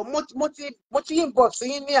 Ẹ jọ̀ọ́, mo ti inbox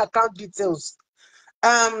yín ní account details.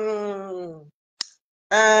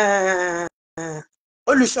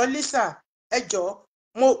 Olùṣọ́ Lisa, ẹ jọ̀ọ́,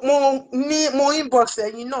 mo inbox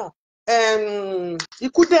ẹ̀yin náà.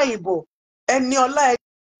 Ikúdẹ̀yìnbó, ẹni ọlá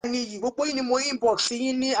ẹni yìí, gbogbo yín ni mo inbox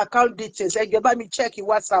yín ní account details. Ẹ jọ̀ọ́ bá mi check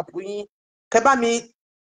WhatsApp yín. Kẹ́ bá mi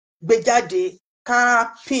gbé jáde ká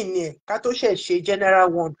pin ẹ̀ ká tó ṣe general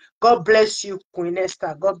one. God bless you, Queen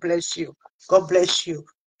Esther. God bless you. God bless you.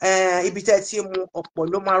 Ibi tẹ́ ti mú ọ̀pọ̀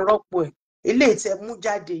ló máa rọ́pò ẹ̀. Eléyìí tẹ́ mú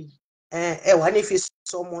jáde yìí, ẹ wá ní fi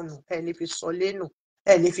sọmọ nù, ẹ ní fi sọlé nù,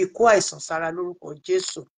 ẹ ní fi kó àìsàn sára lórúkọ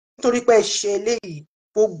Jésù. Nítorí pé ẹ ṣe eléyìí,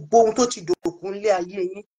 gbogbo ohun tó ti dòkun lé ayé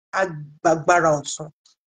yín, agbágbára ọ̀tun.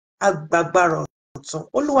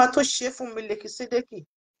 Olúwa tó ṣe fún Melikisedeki,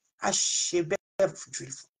 a ṣe bẹ́ẹ̀ jù.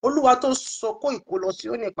 Olúwa tó sọ kó ìkólọ sí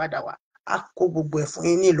ó ní padà wá, a kó gbogbo ẹ̀ fún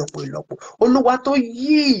yín ní ìlọ́po. Olúwa tó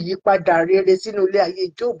yí ìyípadà rere sínú ilé ayé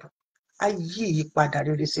Jóòbù, a yí ìyípadà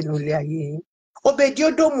rere sínú ilé ayé yín.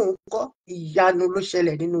 Obedi-Odomu ńkọ́, ìyanu ló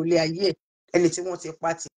ṣẹlẹ̀ nínú ilé ayé ẹ̀. Ẹni tí wọ́n ti pa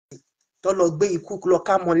tì tó lọ gbé ikú lọ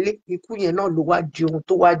ká mọ́lé, ikú yẹn náà ló wá di ohun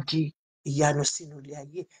tó wá di ìyanu sínú ilé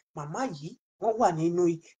ayé. Màmá yìí wọ́n wà nínú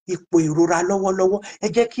ipò ìrora lọ́wọ́lọ́wọ́. Ẹ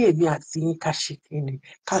jẹ́ kí èmi àti yín ká ṣe kíni,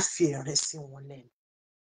 ká fi ẹ̀rín sí wọn lẹ́nu.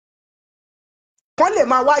 Wọ́n lè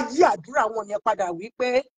máa wá yí àdúrà wọn yẹn padà wípé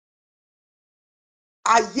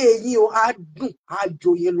ayé yín o á dùn, á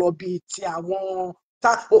joyè lọ bíi ti àwọn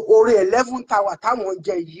oore 11th hour táwọn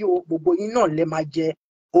jẹ yìí o, gbogbo yín náà lè máa jẹ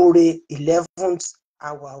oore 11th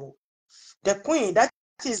hour o. The Queen, that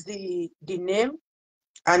is the name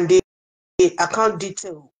and the account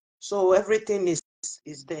detail. So everything is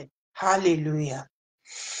there. Hallelujah.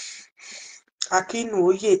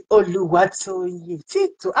 Akínúoyè Olúwatóyè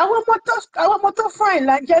Títù. Àwọn ọmọ tó fine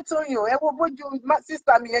la jẹ́ Tóyìn. Ẹ wo bójú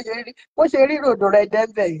sísá mi yẹn ṣe rí, bó ṣe rí ròdò rẹ̀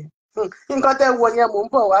dẹ́ńbẹ̀ yẹn. Nǹkan tẹ́ wo yẹn mò ń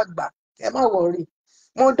bọ̀ wá gbà. Ẹ má worry.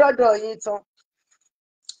 Mo dọ́dọ̀ yín tán.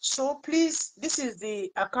 So please, this is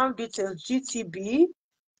the account details, GTB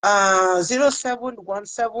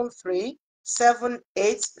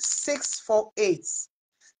 07173786648.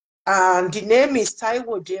 And the name is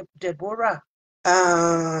Taiwo Deborah.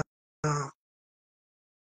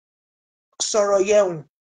 Soroyeun.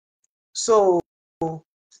 So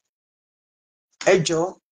ẹ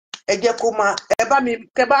jọ̀ọ́, ẹ jẹ́ kó máa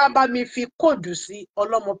kẹ́ bá mi fi kóòdù sí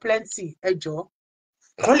Ọlọ́mọ Plenty, ẹ jọ̀ọ́.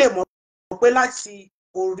 Wọ́n lè mọ̀ pé láti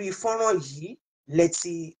orí fọ́nrán yìí lẹ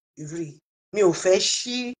ti rí. Mi ò fẹ́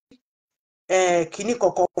ṣí kíní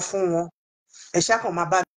kankan fún wọn. Ẹ ṣáà kàn máa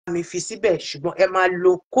bá mi fi síbẹ̀, ṣùgbọ́n ẹ máa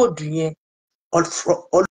lo kóòdù yẹn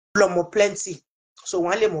Ọlọ́mọ Plenty. So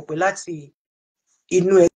wọ́n lè mọ̀ pé láti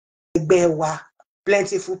inú ẹgbẹ́ wa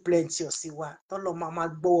Plentiful Plenty ọ̀sìn wa tọ́lọ́ máa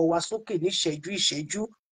gbọ́wọ́ wa sókè ní ìṣẹ́jú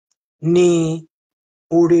ní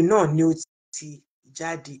oore náà ni ó ti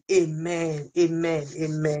jáde.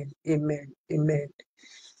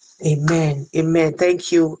 Amen.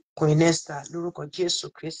 Thank you, Queen Esther. Lórúkọ Jésù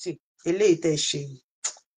Kristi. Eléyìí tẹ́ ṣe yìí,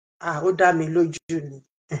 ó dá mi lójú ni.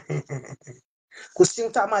 Kò sí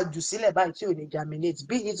ohun tá a máa jù sílẹ̀ báyìí tí ò ní germinate,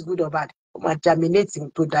 be it good or bad, ó máa germinate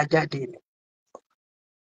tó dá jáde ni.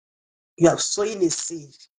 You are sowing a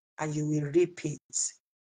seed and you will reap it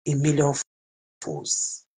a million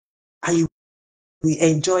folds. And you will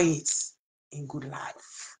enjoy it in good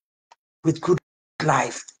life. With good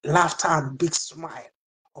life, laughter and big smile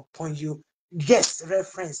upon you. Yes,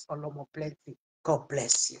 reference Olomo Plenty. God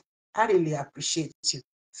bless you. I really appreciate you.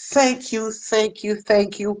 Thank you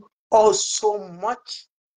all so much.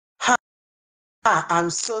 I'm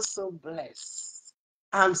so blessed.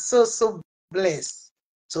 I'm so blessed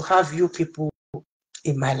to have you people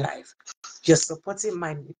in my life. You're supporting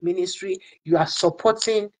my ministry. You are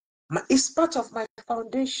supporting It's part of my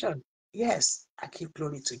foundation. Yes, I give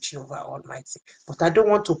glory to Jehovah Almighty, but I don't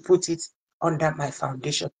want to put it under my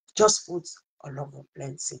foundation. Just put Olomo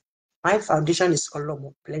Plenty. My foundation is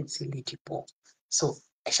Olomo Plenty Lady Paul. So,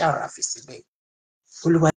 I shall have it.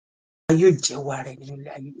 Olúwa yóò jẹ́wọ́ rẹ̀ nínú ilé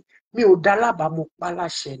ayé mi ò dá lábàá mo pa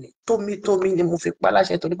láṣẹ ni tómi ni mo fi pa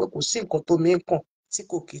láṣẹ torí pé kò sí nǹkan tó mi ń kàn tí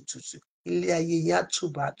kò kì í tutù ilé ayé yẹn á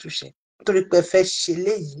túbọ̀ àtúnṣe torí pé ẹ fẹ́ ṣe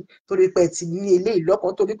léyìí torí pé ẹ ti ní eléyìí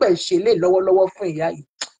lọ́kàn torí pé ẹ ṣe eléyìí lọ́wọ́lọ́wọ́ fún ìyá yìí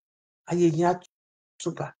ayé yẹn á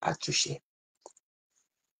túbọ̀ àtúnṣe.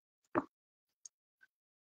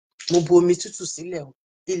 Mo bu omi tútù sílẹ̀ o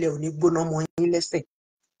ilẹ̀ ò ní gbóná mọ́ yín lẹ́sẹ̀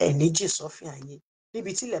ẹ̀ ní jì sọ́fìn ayé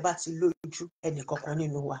níbi tí ilẹ̀ bá ti lójú ẹnì kankan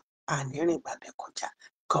nínú wa àní rìn gbàgbẹ́ kọjá.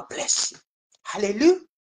 God bless you.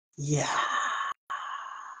 Hallelujah.